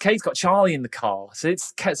 because Kate's got Charlie in the car,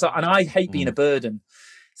 and I hate being a burden.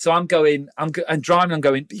 So I'm driving. I'm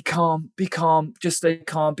going, be calm, just stay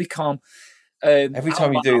calm, be calm. Every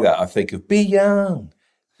time you do that, I think of be young,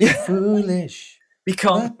 be foolish. Be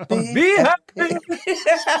calm, be happy.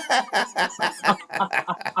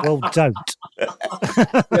 Well, don't.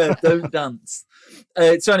 Yeah, don't dance.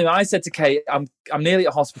 So anyway, I said to Kate, I'm nearly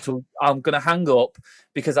at hospital. I'm going to hang up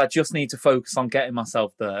because I just need to focus on getting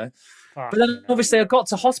myself there. But then obviously I got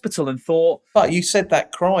to hospital and thought... But you said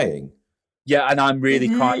that crying. Yeah, and I'm really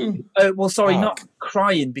crying. Not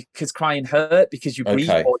crying because crying hurt because you breathe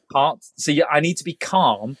all parts. So I need to be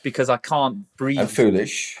calm because I can't breathe. And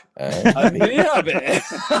foolish.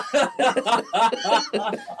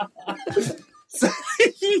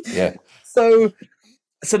 Yeah. So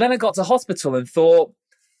then I got to hospital and thought,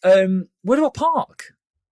 where do I park?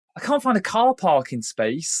 I can't find a car parking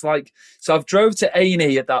space. So I've drove to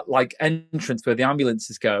A&E at that entrance where the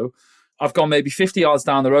ambulances go. I've gone maybe 50 yards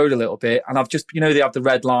down the road a little bit, and I've just, they have the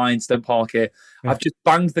red lines, don't park here. Yeah. I've just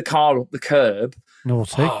banged the car up the curb.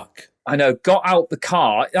 Naughty. Fuck. I know, got out the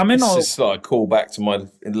car. This is like a call back to my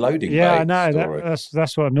loading bay. Yeah, I know.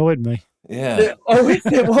 That's what annoyed me. Yeah. Oh, is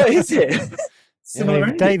it? What is it?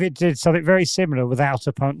 Yeah, David did something very similar without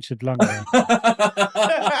a punctured lung. Put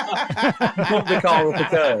the car up the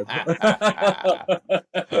curb.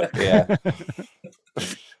 Yeah.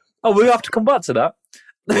 Oh, we have to come back to that.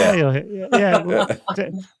 Yeah.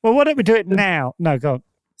 Well, why don't we do it now? No, go on.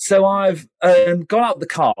 So I've gone out the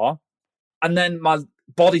car, and then my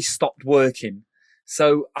body stopped working.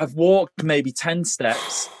 So I've walked maybe 10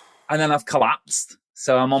 steps, and then I've collapsed.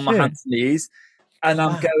 So I'm on my hands and knees, and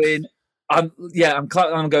I'm going. I'm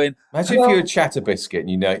going. Imagine if you were Chatterbiscuit and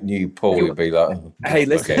you knew Paul would be like, "Hey,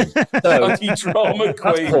 listen, so you drama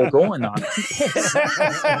queen." Paul Gorton,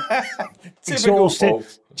 Typical Paul.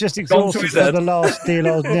 Just exhausted for the last deal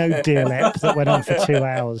or no deal ep that went on for 2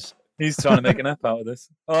 hours. He's trying to make an ep out of this.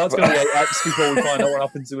 Oh, that's going to be 8 eps before we find out what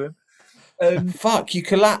happened to him. Fuck! You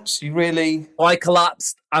collapsed. You really? I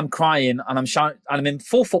collapsed. I'm crying, and I'm shouting, and I'm in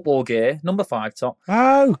full football gear, number 5 top.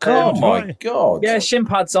 Oh God! Oh my God! Yeah, shin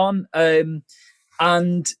pads on, and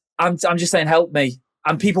I'm just saying, help me.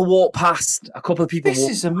 And people walk past. A couple of people walk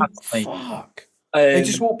past me. Fuck! They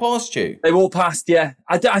just walk past you. They walk past. Yeah,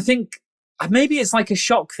 I think maybe it's like a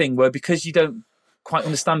shock thing where because you don't quite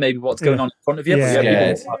understand maybe what's going on in front of you.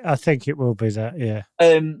 Yeah, I think it will be that. Yeah.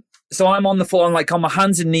 So I'm on the floor, I'm on my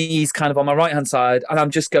hands and knees, kind of on my right hand side, and I'm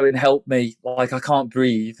just going, help me. I can't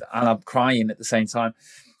breathe, and I'm crying at the same time.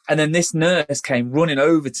 And then this nurse came running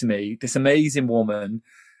over to me, this amazing woman,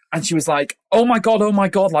 and she was like, oh my God,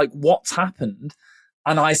 what's happened?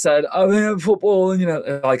 And I said, I'm in football.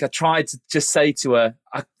 And, I tried to just say to her,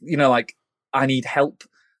 I need help.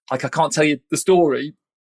 I can't tell you the story.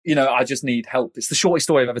 I just need help. It's the shortest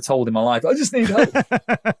story I've ever told in my life. I just need help.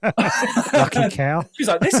 Lucky cow. She's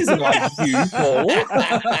like, this isn't like you, Paul.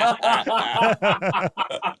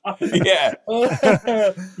 Yeah.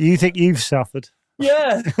 You think you've suffered?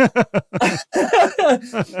 Yeah.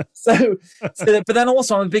 So, but then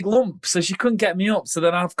also I'm a big lump, so she couldn't get me up. So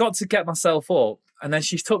then I've got to get myself up. And then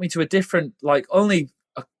she took me to a different, only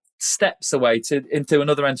steps away into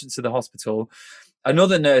another entrance to the hospital.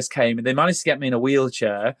 Another nurse came and they managed to get me in a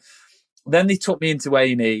wheelchair. Then they took me into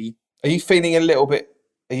A&E. Are you feeling a little bit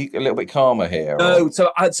calmer here? No.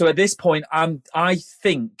 So at this point, I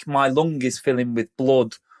think my lung is filling with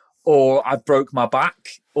blood, or I broke my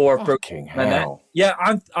back, or I've broken my neck. Yeah.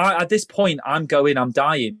 At this point, I'm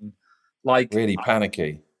dying. Really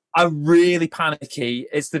panicky. I'm really panicky.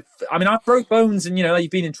 I broke bones and,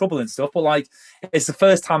 you've been in trouble and stuff, but it's the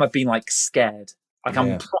first time I've been scared. I'm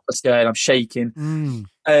proper scared. I'm shaking.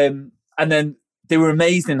 And then they were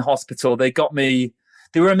amazing in hospital. They got me.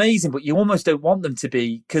 They were amazing, but you almost don't want them to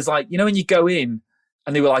be because, when you go in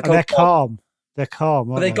and they were like, they're calm. They're calm,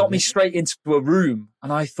 But aren't they got me straight into a room,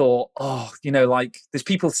 and I thought, like there's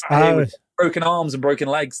people sat here with broken arms and broken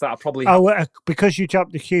legs that are probably. Because you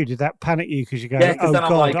jumped the queue, did that panic you? Because you go, Yeah, oh then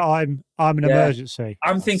God, I'm an emergency.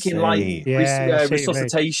 I'm thinking like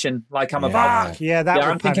resuscitation, like I'm about.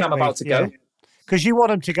 I'm thinking I'm about to go. Because you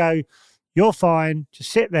want them to go, you're fine,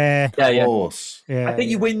 just sit there. Yeah, Of course. I think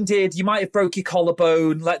you're winded. You might have broke your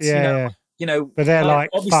collarbone. Let's But they're like,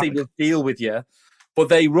 obviously fuck. we'll deal with you. But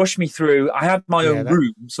they rushed me through. I had my own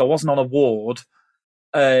room, so I wasn't on a ward.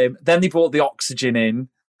 Then they brought the oxygen in,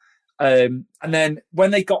 and then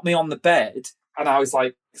when they got me on the bed, and I was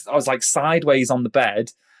like sideways on the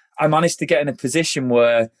bed, I managed to get in a position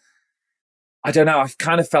where I don't know. I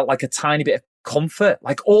kind of felt like a tiny bit of comfort,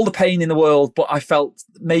 like all the pain in the world, but I felt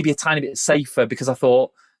maybe a tiny bit safer because I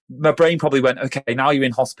thought my brain probably went, okay, now you're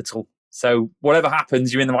in hospital, so whatever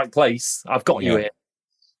happens, you're in the right place. I've got you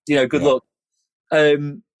here. Good luck.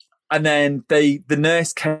 And then the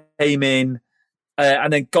nurse came in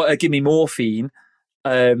and then give me morphine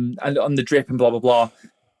and on the drip and blah, blah, blah.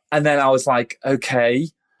 And then I was like, okay.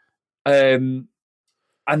 And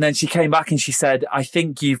then she came back and she said, I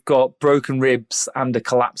think you've got broken ribs and a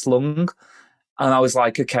collapsed lung. And I was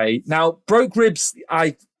like, okay. Now, broke ribs,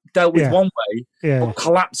 I dealt with one way. But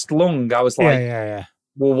collapsed lung, I was like,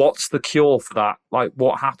 well, what's the cure for that? Like,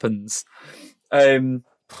 what happens?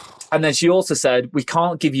 And then she also said, we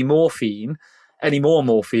can't give you any more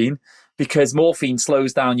morphine, because morphine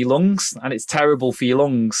slows down your lungs and it's terrible for your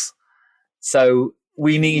lungs. So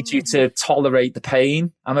we need you to tolerate the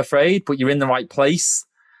pain, I'm afraid, but you're in the right place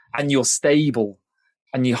and you're stable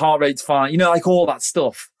and your heart rate's fine, like all that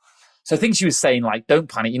stuff. So I think she was saying, like, don't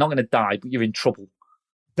panic, you're not going to die, but you're in trouble.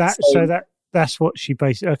 That's what she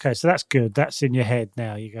basically, okay, so that's good. That's in your head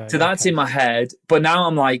now. You go. So that's in my head, but now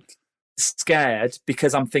I'm like, scared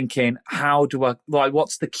because I'm thinking, how do I, like,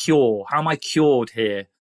 what's the cure? How am I cured here?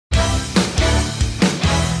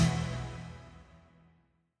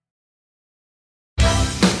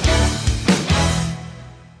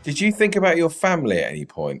 Did you think about your family at any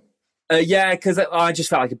point? Yeah, because I just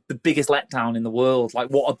felt like the biggest letdown in the world. Like,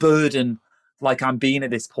 what a burden, like, I'm being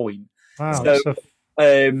at this point. Wow, so, it's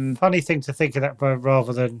a funny thing to think of that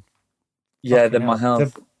rather than than my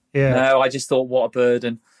health. No, I just thought, what a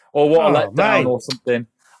burden. Or what a letdown or something.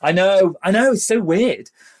 I know, it's so weird.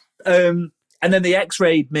 And then they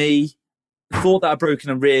x-rayed me, thought that I'd broken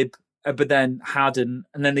a rib, but then hadn't.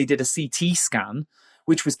 And then they did a CT scan,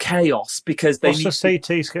 which was chaos because they What's the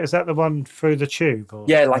CT scan? Is that the one through the tube? Or?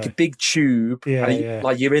 Yeah, like a big tube.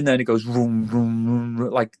 Like you're in there and it goes vroom, vroom,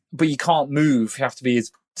 vroom, like, but you can't move. You have to be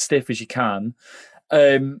as stiff as you can.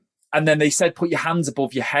 And then they said, put your hands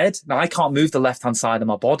above your head. Now, I can't move the left-hand side of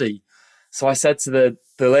my body. So I said to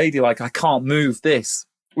the lady, like, I can't move this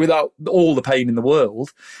without all the pain in the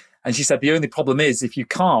world. And she said, the only problem is if you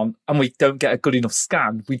can't and we don't get a good enough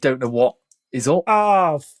scan, we don't know what is up.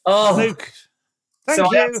 Oh. Luke. Thank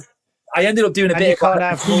you. I ended up doing a bit of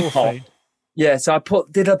a teapot. Yeah, so I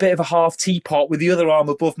did a bit of a half teapot with the other arm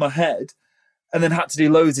above my head and then had to do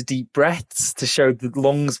loads of deep breaths to show the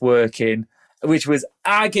lungs working, which was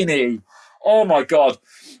agony. Oh, my God.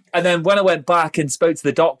 And then when I went back and spoke to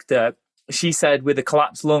the doctor, she said, with a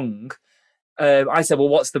collapsed lung, I said, well,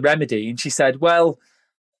 what's the remedy? And she said, well,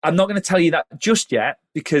 I'm not going to tell you that just yet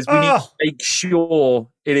because we need to make sure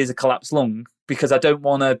it is a collapsed lung because I don't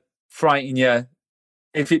want to frighten you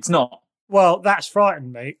if it's not. Well, that's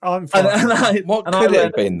frightened me. I'm frightened. What could it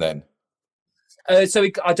have been then? So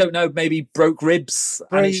I don't know, maybe broke ribs.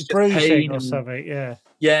 Bruising or something, yeah.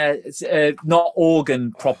 Yeah, it's not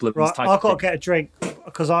organ problems. Right, I've got to get a drink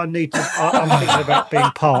because I'm thinking about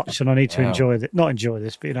being parched and I need to enjoy this. Not enjoy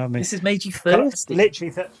this, but you know what I mean. This has made you thirsty.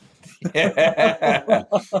 Literally Yeah.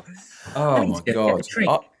 Oh my God.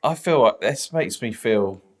 I feel like this makes me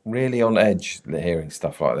feel really on edge hearing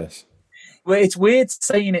stuff like this. Well, it's weird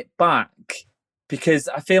saying it back because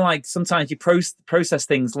I feel like sometimes you process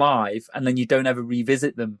things live and then you don't ever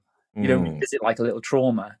revisit them. You don't revisit like a little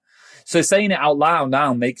trauma. So saying it out loud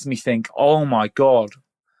now makes me think, oh my God,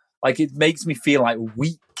 like it makes me feel like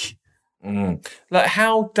weak. Like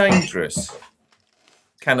how dangerous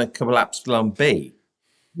can a collapsed lung be?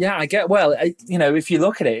 Yeah, if you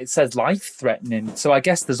look at it, it says life-threatening. So I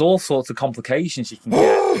guess there's all sorts of complications you can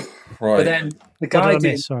get. Right. But then the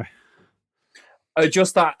guy Sorry.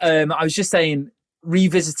 Just that, I was just saying,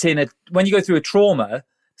 revisiting when you go through a trauma,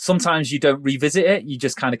 sometimes you don't revisit it. You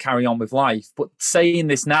just kind of carry on with life. But saying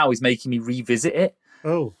this now is making me revisit it.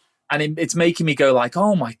 Oh. And it's making me go like,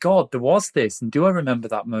 oh my God, there was this. And do I remember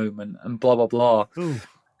that moment? And blah, blah, blah.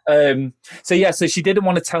 So she didn't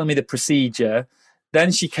want to tell me the procedure.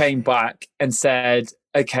 Then she came back and said,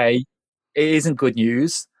 okay, it isn't good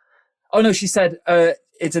news. Oh no, she said,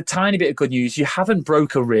 it's a tiny bit of good news. You haven't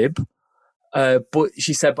broke a rib, but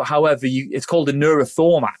she said, but however, it's called a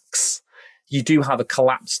neurothorax. You do have a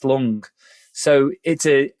collapsed lung. So it's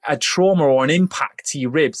a trauma or an impact to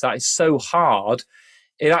your ribs that is so hard,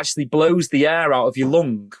 it actually blows the air out of your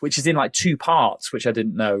lung, which is in like 2 parts, which I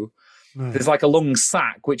didn't know. Right. There's like a lung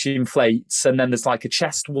sac, which inflates, and then there's like a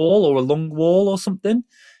chest wall or a lung wall or something.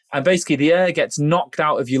 And basically the air gets knocked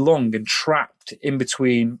out of your lung and trapped in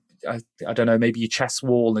between, I don't know, maybe your chest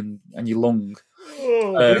wall and your lung.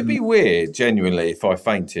 Would it be weird, genuinely, if I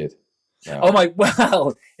fainted? No. Oh my,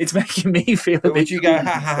 well, it's making me feel a bit... Would you go, ha,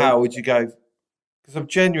 ha, ha? Would you go... Because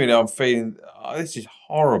I'm feeling, this is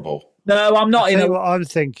horrible. No, I'm not. What I'm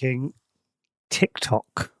thinking,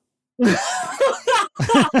 TikTok.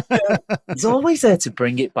 He's always there to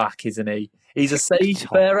bring it back, isn't he? He's a safe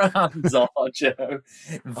pair of hands, Joe.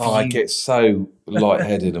 Oh, I get so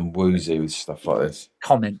lightheaded and woozy with stuff like this.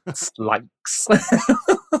 Comments, likes.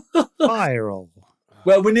 Viral.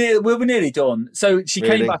 Well, we're nearly done. So she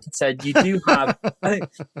came back and said, you do have...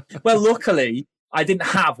 Well, luckily, I didn't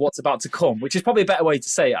have what's about to come, which is probably a better way to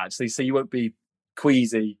say it, actually, so you won't be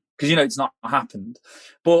queasy, because you know it's not happened.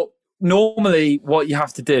 But normally what you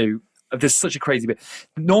have to do... There's such a crazy bit.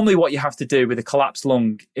 Normally, what you have to do with a collapsed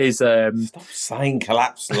lung is... Stop saying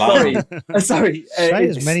collapsed lung. Sorry. Say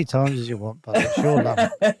as many times as you want, but it's your lung.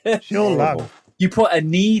 It's your lung. You put a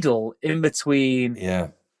needle in between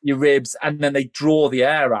your ribs, and then they draw the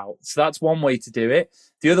air out. So that's one way to do it.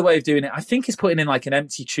 The other way of doing it, I think, is putting in like an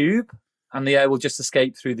empty tube, and the air will just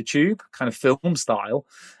escape through the tube, kind of film style.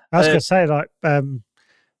 I was going to say, like, I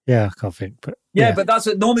can't think. But but that's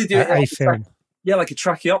what normally do. A film. Yeah, like a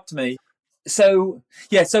tracheotomy. So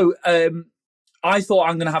I thought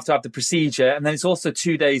I'm going to have the procedure, and then it's also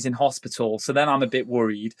 2 days in hospital. So then I'm a bit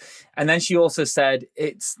worried. And then she also said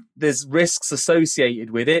there's risks associated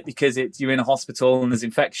with it because you're in a hospital and there's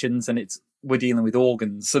infections and we're dealing with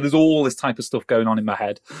organs. So there's all this type of stuff going on in my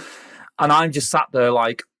head. And I'm just sat there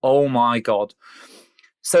like, oh my God.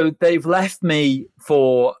 So they've left me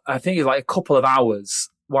for, I think it was like a couple of hours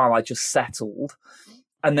while I just settled.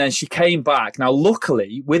 And then she came back. Now,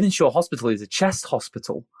 luckily, Wythenshawe Hospital is a chest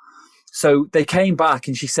hospital. So they came back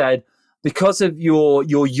and she said, because of you're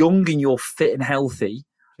young and you're fit and healthy,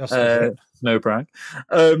 no brag,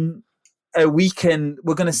 we're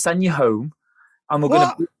going to send you home, and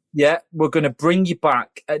we're going to bring you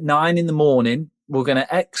back at 9 a.m. We're going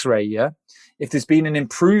to X-ray you. If there's been an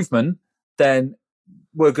improvement, then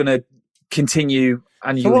we're going to continue.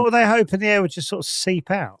 And so what were they hoping the air would just sort of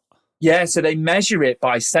seep out? Yeah, so they measure it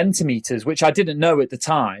by centimetres, which I didn't know at the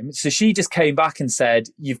time. So she just came back and said,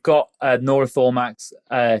 you've got a neurothorax.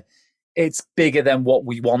 It's bigger than what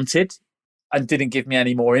we wanted, and didn't give me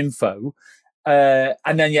any more info.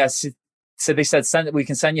 And then, so they said, we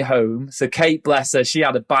can send you home. So Kate, bless her, she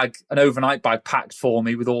had an overnight bag packed for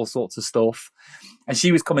me with all sorts of stuff. And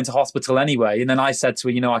she was coming to hospital anyway. And then I said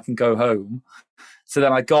to her, I can go home. So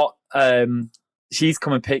then I got, she's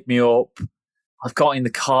come and picked me up. I've got in the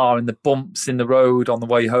car and the bumps in the road on the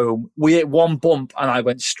way home. We hit one bump and I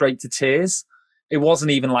went straight to tears. It wasn't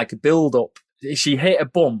even like a build-up. She hit a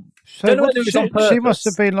bump. So don't know whether it was on purpose. She must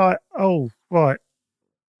have been like, oh, right,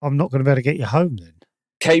 I'm not going to be able to get you home then.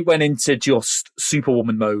 Kate went into just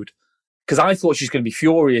superwoman mode because I thought she was going to be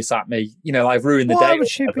furious at me. I've ruined the day. Why would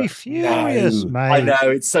she be furious, mate? I know.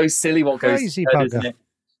 It's so silly what Crazy goes on, isn't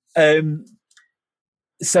it?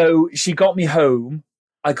 So she got me home.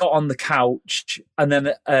 I got on the couch, and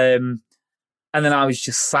then I was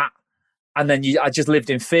just sat, and then I just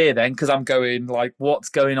lived in fear then because I'm going like, what's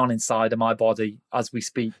going on inside of my body as we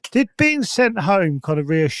speak? Did being sent home kind of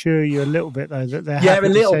reassure you a little bit though that they're happy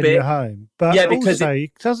to send you home? But because also,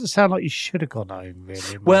 it doesn't sound like you should have gone home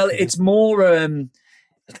really. Well, it's more.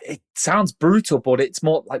 It sounds brutal, but it's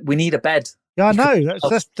more like we need a bed. Yeah, I know.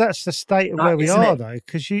 That's the state of where we are though,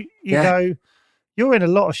 because you go, you're in a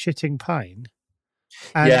lot of shitting pain.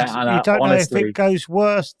 And you don't know if it goes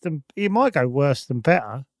worse than... It might go worse than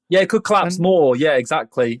better. Yeah, it could collapse more. Yeah,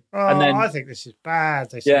 exactly. And then, I think this is bad.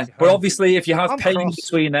 But obviously, if you have pain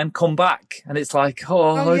between then, come back. And it's like,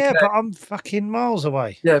 okay. Yeah, but I'm fucking miles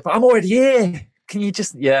away. Yeah, but I'm already here. Can you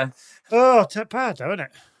just... Yeah. Oh, it's bad though, isn't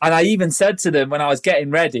it? And I even said to them when I was getting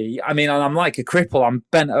ready, I mean, I'm like a cripple. I'm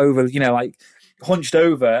bent over, like hunched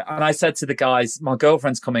over. And I said to the guys, my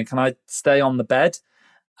girlfriend's coming. Can I stay on the bed?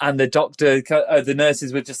 And the doctor, the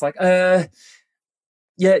nurses were just like, okay,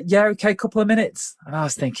 couple of minutes. And I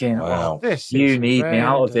was thinking, wow, you need me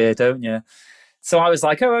out of here, don't you? So I was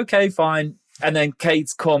like, okay, fine. And then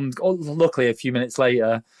Kate's come, luckily a few minutes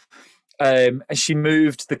later, and she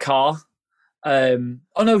moved the car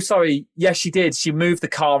Oh no, sorry. Yes, she did. She moved the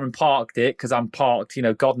car and parked it because I'm parked,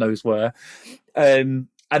 God knows where. And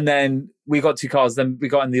then we got 2 cars. Then we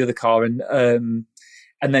got in the other car, and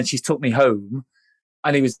then she took me home.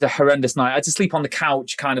 And it was the horrendous night. I had to sleep on the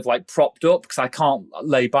couch, kind of like propped up because I can't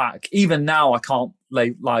lay back. Even now, I can't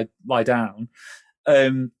lie down.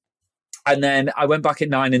 And then I went back at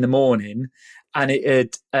 9 a.m, and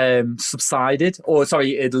it had subsided,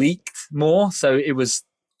 it had leaked more. So it was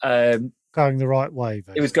going the right way.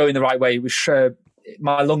 It was going the right way. It was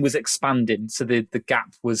my lung was expanding, so the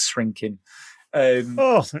gap was shrinking. Thank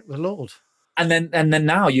the Lord. And then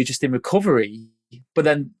now you're just in recovery. But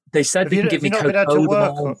then they said they can give me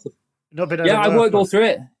cocodamol. I worked all through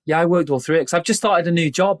it. Yeah, I worked all through it because I've just started a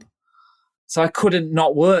new job, so I couldn't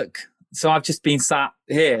not work. So I've just been sat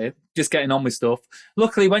here, just getting on with stuff.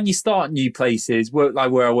 Luckily, when you start new places, work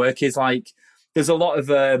like where I work is like there's a lot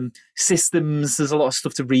of systems. There's a lot of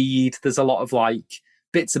stuff to read. There's a lot of like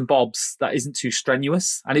bits and bobs that isn't too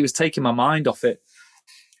strenuous, and it was taking my mind off it.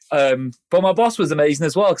 But my boss was amazing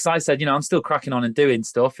as well because I said, I'm still cracking on and doing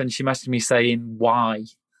stuff, and she messaged me saying why.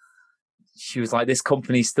 She was like, "This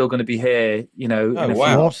company's still going to be here, in a few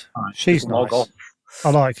months. She's nice. I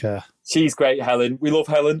like her. She's great, Helen. We love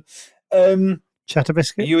Helen. Chatter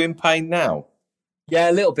biscuit. Are you in pain now? Yeah,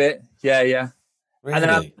 a little bit. Yeah. Really? And then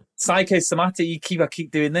I'm psychosomatic. I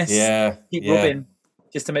keep doing this. Yeah. Keep rubbing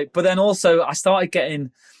just to make. But then also, I started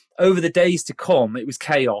getting. Over the days to come, it was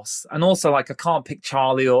chaos. And also, like, I can't pick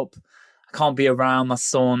Charlie up. I can't be around my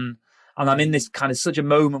son. And I'm in this kind of such a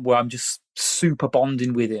moment where I'm just super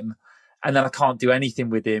bonding with him. And then I can't do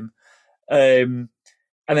anything with him. And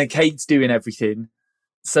then Kate's doing everything.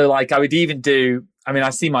 So, like, I would even I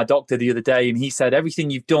see my doctor the other day, and he said,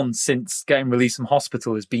 everything you've done since getting released from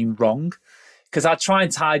hospital has been wrong. Because I'd try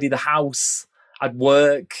and tidy the house. I'd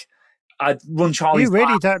work. I'd run Charlie's You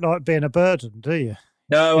really don't like being a burden, do you?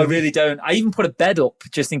 No, I really don't. I even put a bed up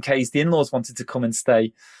just in case the in-laws wanted to come and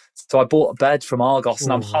stay. So I bought a bed from Argos,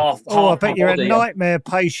 and I'm half. I bet you're a nightmare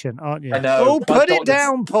patient, aren't you? I know. Oh, put it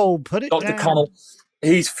down, Paul. Put it down. Dr. Connell,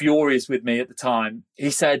 he's furious with me at the time.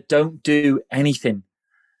 He said, "Don't do anything."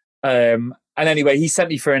 And anyway, he sent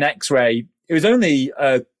me for an X-ray. It was only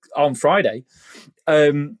on Friday,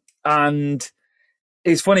 and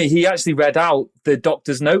it's funny. He actually read out the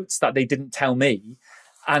doctor's notes that they didn't tell me.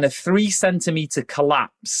 And a 3-centimeter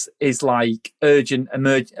collapse is like urgent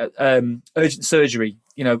surgery.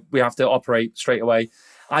 We have to operate straight away.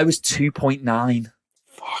 I was 2.9.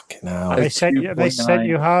 Fucking hell. They sent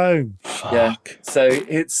you home. Fuck. Yeah.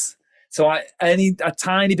 So I need a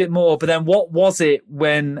tiny bit more. But then what was it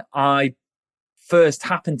when I first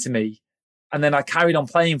happened to me? And then I carried on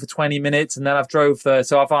playing for 20 minutes, and then I've drove there.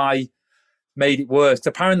 So have I made it worse?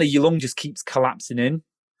 Apparently your lung just keeps collapsing in,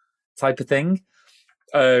 type of thing.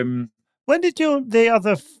 When did the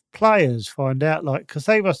other players find out? Like, because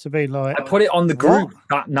they must have been like, I put it on the group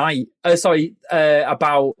that night.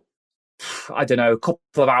 About I don't know, a couple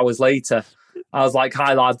of hours later, I was like,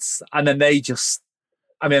 "Hi lads," and then they just,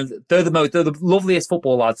 they're the loveliest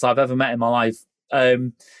football lads I've ever met in my life.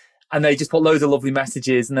 And they just put loads of lovely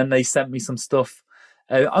messages, and then they sent me some stuff.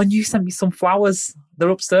 And you sent me some flowers. They're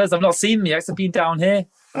upstairs. I've not seen them yet. I've been down here.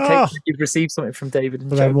 Kate, you've received something from David and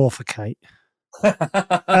Joe. They're more for Kate. Yeah.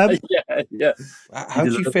 How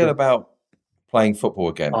do you feel about playing football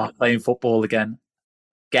again? Playing football again.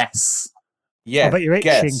 Guess. Yeah, I bet you're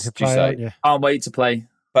itching to play, aren't you? Can't wait to play.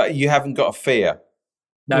 But you haven't got a fear.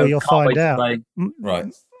 No, well, you'll find out.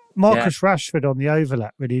 Right. Marcus Rashford on the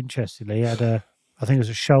overlap, really interestingly, had I think it was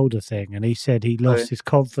a shoulder thing, and he said he lost his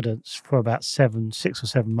confidence for about 6 or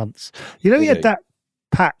 7 months. He had that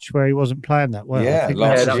patch where he wasn't playing that well. Yeah,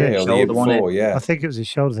 last year or the year before, I think it was his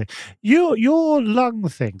shoulder thing. Your lung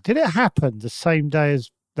thing, did it happen the same day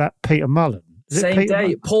as that Peter Mullen? Same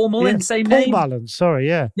day. Paul Mullen, same name. Paul Mullen, sorry,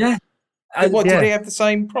 yeah. Yeah. Did he have the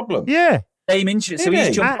same problem? Yeah. Same injury. So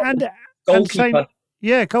he's jumped goalkeeper.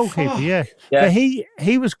 Goalkeeper, yeah. But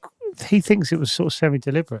he thinks it was sort of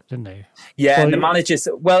semi-deliberate, didn't he? Yeah, and the manager,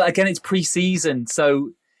 again, it's pre-season,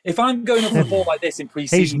 so if I'm going up with a ball like this in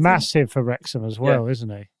pre-season... He's massive for Wrexham as well, isn't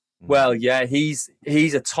he? Well, yeah, he's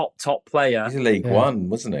a top player. He's in League One,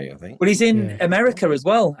 wasn't he, I think? But he's in America as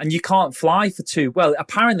well, and you can't fly for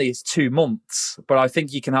apparently it's 2 months, but I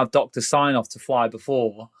think you can have doctor sign-off to fly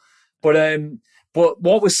before. But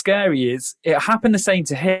what was scary is it happened the same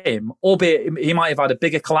to him, albeit he might have had a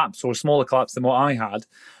bigger collapse or a smaller collapse than what I had,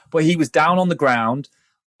 but he was down on the ground,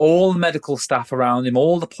 all the medical staff around him,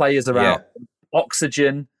 all the players around him,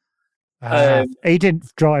 oxygen. He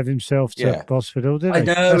didn't drive himself to hospital, did he? I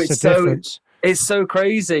know, That's it's so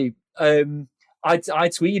crazy. I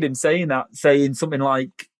tweeted him saying something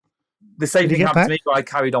like, the same Did you thing get happened to back? me, but I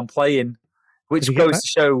carried on playing, which Did you get goes back? to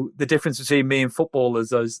show the difference between me and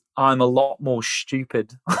footballers. As I'm a lot more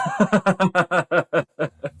stupid.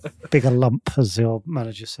 Bigger lump, as the old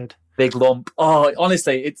manager said. Big lump. Oh,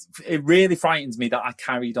 honestly, it really frightens me that I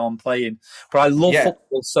carried on playing. But I love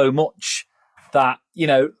football so much that, you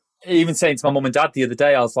know, even saying to my mum and dad the other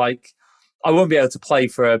day, I was like, I won't be able to play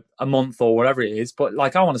for a month or whatever it is, but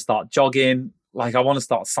like I want to start jogging, like I want to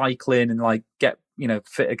start cycling and like get, you know,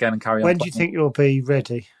 fit again and carry on. When do you think you'll be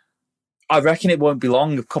ready? I reckon it won't be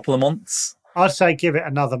long, a couple of months. I'd say give it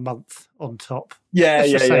another month on top. Yeah,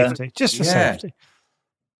 Just for yeah. safety. Just for safety.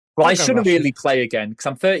 Well, I Don't go shouldn't rushing. really play again because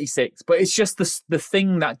I'm 36, but it's just the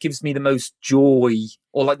thing that gives me the most joy,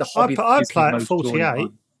 or like the hobby. I that gives me play the at most joy in 48.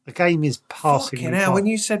 life. The game is passing Fucking me hell, by. when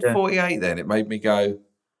you said 48 then, it made me go,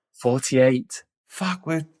 48. fuck,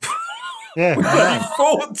 we're Yeah, early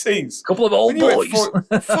 40s. Couple of old When you went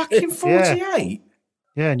boys. fucking 48?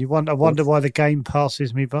 yeah, and I wonder why the game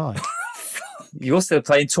passes me by. You're still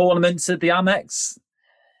playing tournaments at the Amex,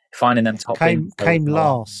 finding them top. Came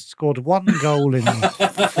last, scored 1 goal in 3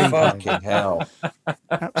 games. Fucking hell.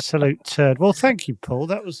 Absolute turd. Well, thank you, Paul.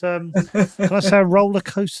 That was, can I say a roller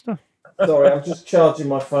coaster? Sorry, I'm just charging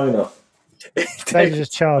my phone up. David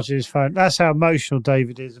just charged his phone. That's how emotional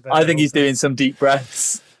David is about I it think all. he's doing some deep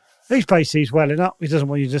breaths. He's basically welling up. He doesn't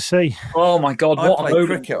want you to see. Oh my God! I What a played moment.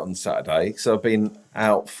 cricket on Saturday, so I've been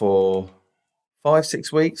out for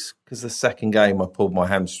 5-6 weeks because the second game I pulled my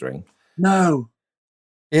hamstring. No.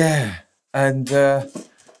 Yeah, and I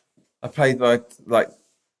played my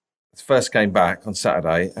first game back on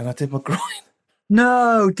Saturday, and I did my groin.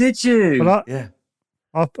 No, did you? Well, Yeah,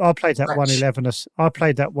 I played that Scratch. 111. I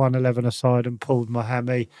played that 111 aside and pulled my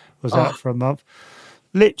hammy. Was Oh. out for a month.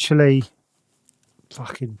 Literally,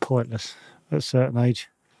 fucking pointless at a certain age.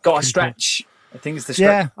 Got a stretch. I think it's the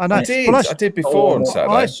stretch. Yeah, I know. I did. Well, I did before on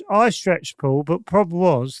Saturday. I stretched, Paul, but problem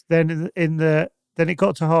was then then it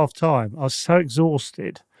got to half time. I was so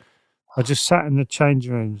exhausted. I just sat in the change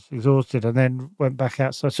rooms, exhausted, and then went back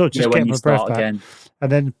out. So I sort of just when getting you my breath start back. again.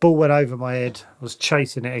 And then the ball went over my head. I was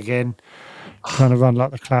chasing it again, trying to run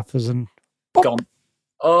like the clappers, and Gone.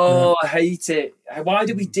 Oh, I hate it. Why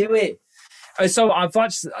do we do it? So I've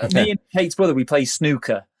actually, me and Kate's brother, we play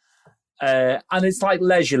snooker. And it's like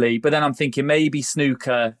leisurely, but then I'm thinking maybe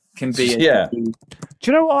snooker can be Yeah. do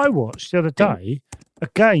you know what I watched the other day? A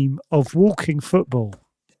game of walking football.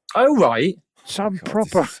 Oh, right. Some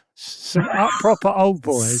proper old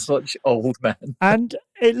boys, Such old men. and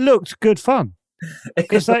it looked good fun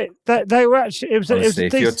because they were actually. It was Honestly, a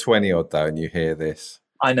if you're decent. 20 odd though and you hear this,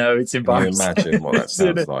 I know, it's can you embarrassing. imagine what that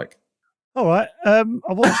sounds like? All right, I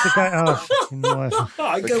watched the game. Oh, fucking whatever.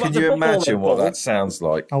 I But go back can to you football imagine then, what Paul. that sounds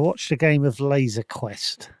like? I watched a game of Laser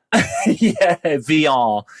Quest. Yeah,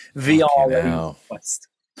 VR. VR. Fucking hell. Quest.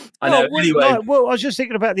 I know. Well, Anyway, I was just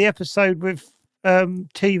thinking about the episode with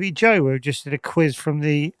TV Joe, where we just did a quiz from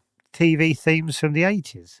the TV themes from the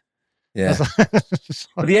 80s. Yeah. the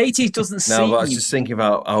 80s doesn't No, seem. but I was just thinking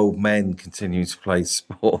about old men continuing to play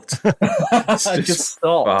sport. It's Just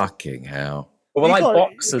stop. Fucking hell. We're like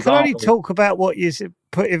boxers, You can only aren't we? talk about what you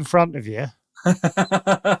put in front of you.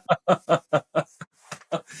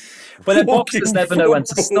 But then Walking boxers never know when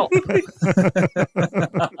to stop.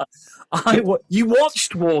 You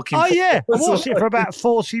watched Walking. Oh yeah, I Football. watched it for about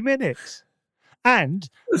 40 minutes, and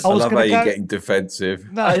I I was love how going to you're go. getting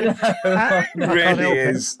defensive. No, I know. I can't Really help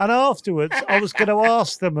it. is. And afterwards, I was going to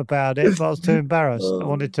ask them about it, but I was too embarrassed. I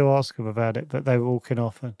wanted to ask them about it, but they were walking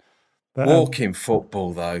off. But Walking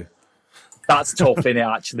football, though. That's tough, isn't it,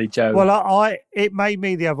 actually, Joe? well, it made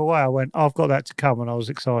me the other way. I went, I've got that to come, and I was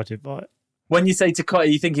excited by it. when you say to cut, are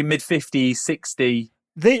you thinking mid 50s, 60?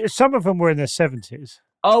 Some of them were in their 70s.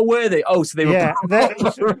 Oh, were they? Oh, so they were Yeah,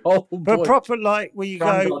 proper old but boys. proper like where you go,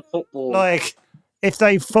 Granddad football. like if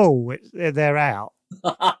they fall, they're out.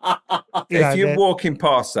 You know, If you're they're- walking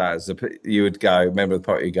past that, you would go, member of the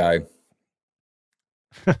party, you go,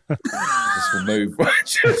 just move,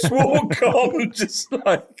 just walk on, just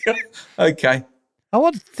like, okay. I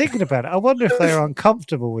was thinking about it. I wonder if they were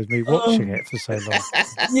uncomfortable with me watching it for so long.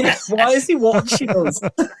 Yeah, why is he watching us?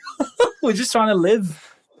 We're just trying to live.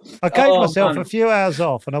 I gave Oh, myself man. a few hours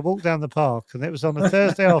off and I walked down the park and it was on a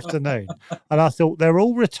Thursday afternoon and I thought they're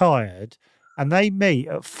all retired and they meet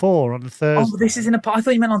at 4 on a Thursday. Oh, this is in a park. I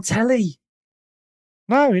thought you meant on telly.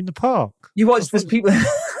 No, in the park. You watch there's people.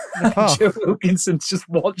 the park. Joe Wilkinson's just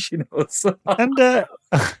watching us. And it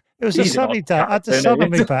was a He's an sunny odd day. I had the character, sun isn't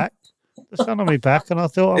on he? me back. The sun on me back and I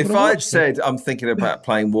thought, I'm If gonna I'd watch said I'm thinking about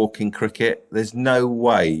playing walking cricket, there's no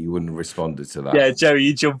way you wouldn't have responded to that. Yeah, Joe,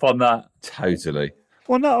 you jump on that. Totally.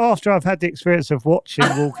 Well, not after I've had the experience of watching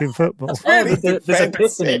walking football. Really There's a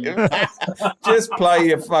defensive. Just play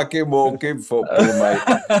your fucking walking football, mate.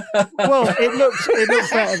 Well, it looks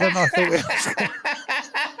better than I thought it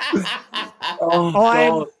was.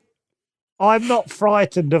 Oh, I'm not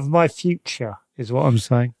frightened of my future, is what I'm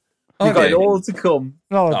saying. You've got it all to come.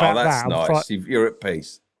 Not Oh, about that's that. nice. You're at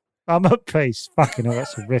peace. I'm at peace. Fucking hell,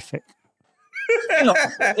 that's horrific.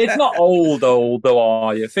 It's not old, though,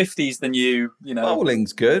 are you? 50's the new,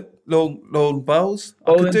 Bowling's good. Lawn bowls.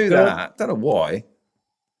 I could Bowling's do good. that. Don't know why.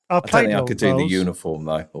 I don't think I could do the uniform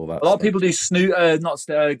though. All that. A lot of people do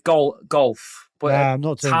golf, but Nah, I'm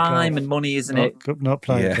not doing time golf. and money, isn't Not, it? not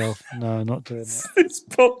playing Yeah. golf. No, not doing that. This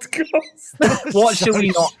podcast. What should we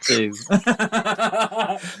not do?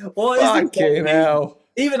 What is it? Fucking hell.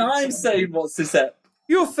 Even I'm saying what's this at.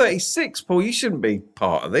 You're 36, Paul. You shouldn't be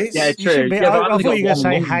part of this. Yeah, You true. should be, Yeah, but I I've only thought you were got going to say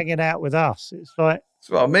one month. hanging out with us. It's like That's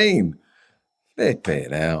what I mean. Flip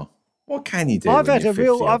it now. What can you do? I've when had you're a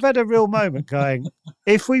real 50? I've had a real moment going.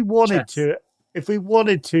 If we wanted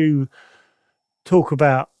to talk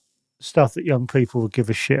about stuff that young people would give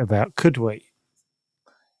a shit about, could we?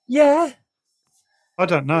 Yeah, I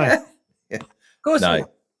don't know. of course.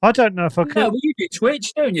 No. I don't know if I could. No, but you do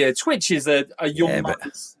Twitch, don't you? Twitch is a young Yeah, but-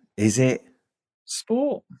 man's Is it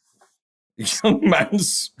sport. young man's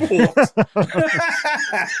sport? I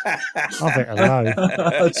think hello.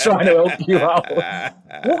 I'm trying to help you out.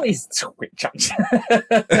 What is Twitch, actually?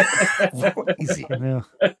 Yeah.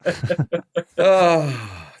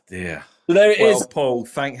 Oh dear. There it is. Well, Paul,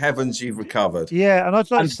 thank heavens you've recovered. Yeah, and I'd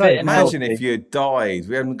like I'm to say, fit and Imagine healthy. if you died.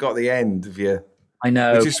 We haven't got the end of you. I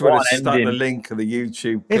know. We just would have what an stuck the ending. link of the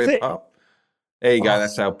YouTube If clip it- up. There you go.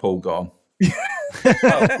 That's how Paul got on.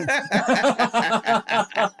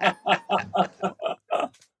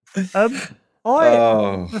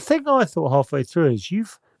 Oh, the thing I thought halfway through is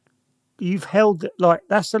you've held it like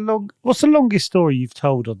that's a long. What's the longest story you've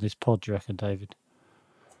told on this pod? Do you reckon, David?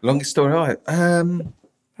 longest story.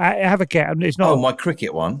 Have a get. It's not. Oh, my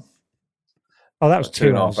cricket one. Oh, that was 2.5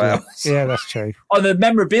 2 hours. hours. Yeah, that's true. Oh, the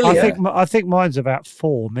memorabilia. I think mine's about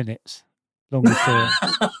 4 minutes. Longest story.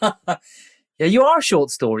 Yeah, you are a short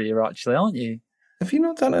storyer, actually, aren't you? Have you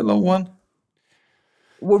not done a long one?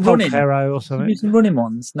 We're running. Pero or You something. do some running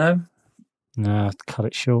ones, no? No, cut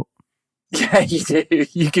it short. Yeah, you do.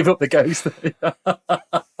 You give up the ghost.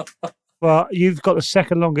 Well, you've got the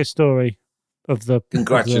second longest story of the.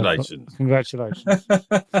 Congratulations. Congratulations.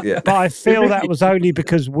 Yeah. But I feel that was only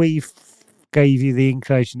because we gave you the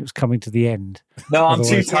inclination it was coming to the end. No, I'm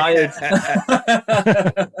too Otherwise-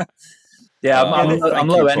 tired. Yeah, I'm thank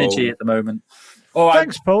low you, energy Paul. at the moment. All right.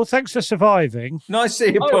 Thanks, Paul. Thanks for surviving. Nice to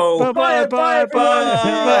see you, Oh, Paul. Bye, bye,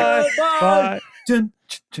 bye, bye, bye. Dun,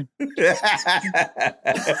 dun, dun.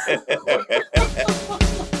 Bye.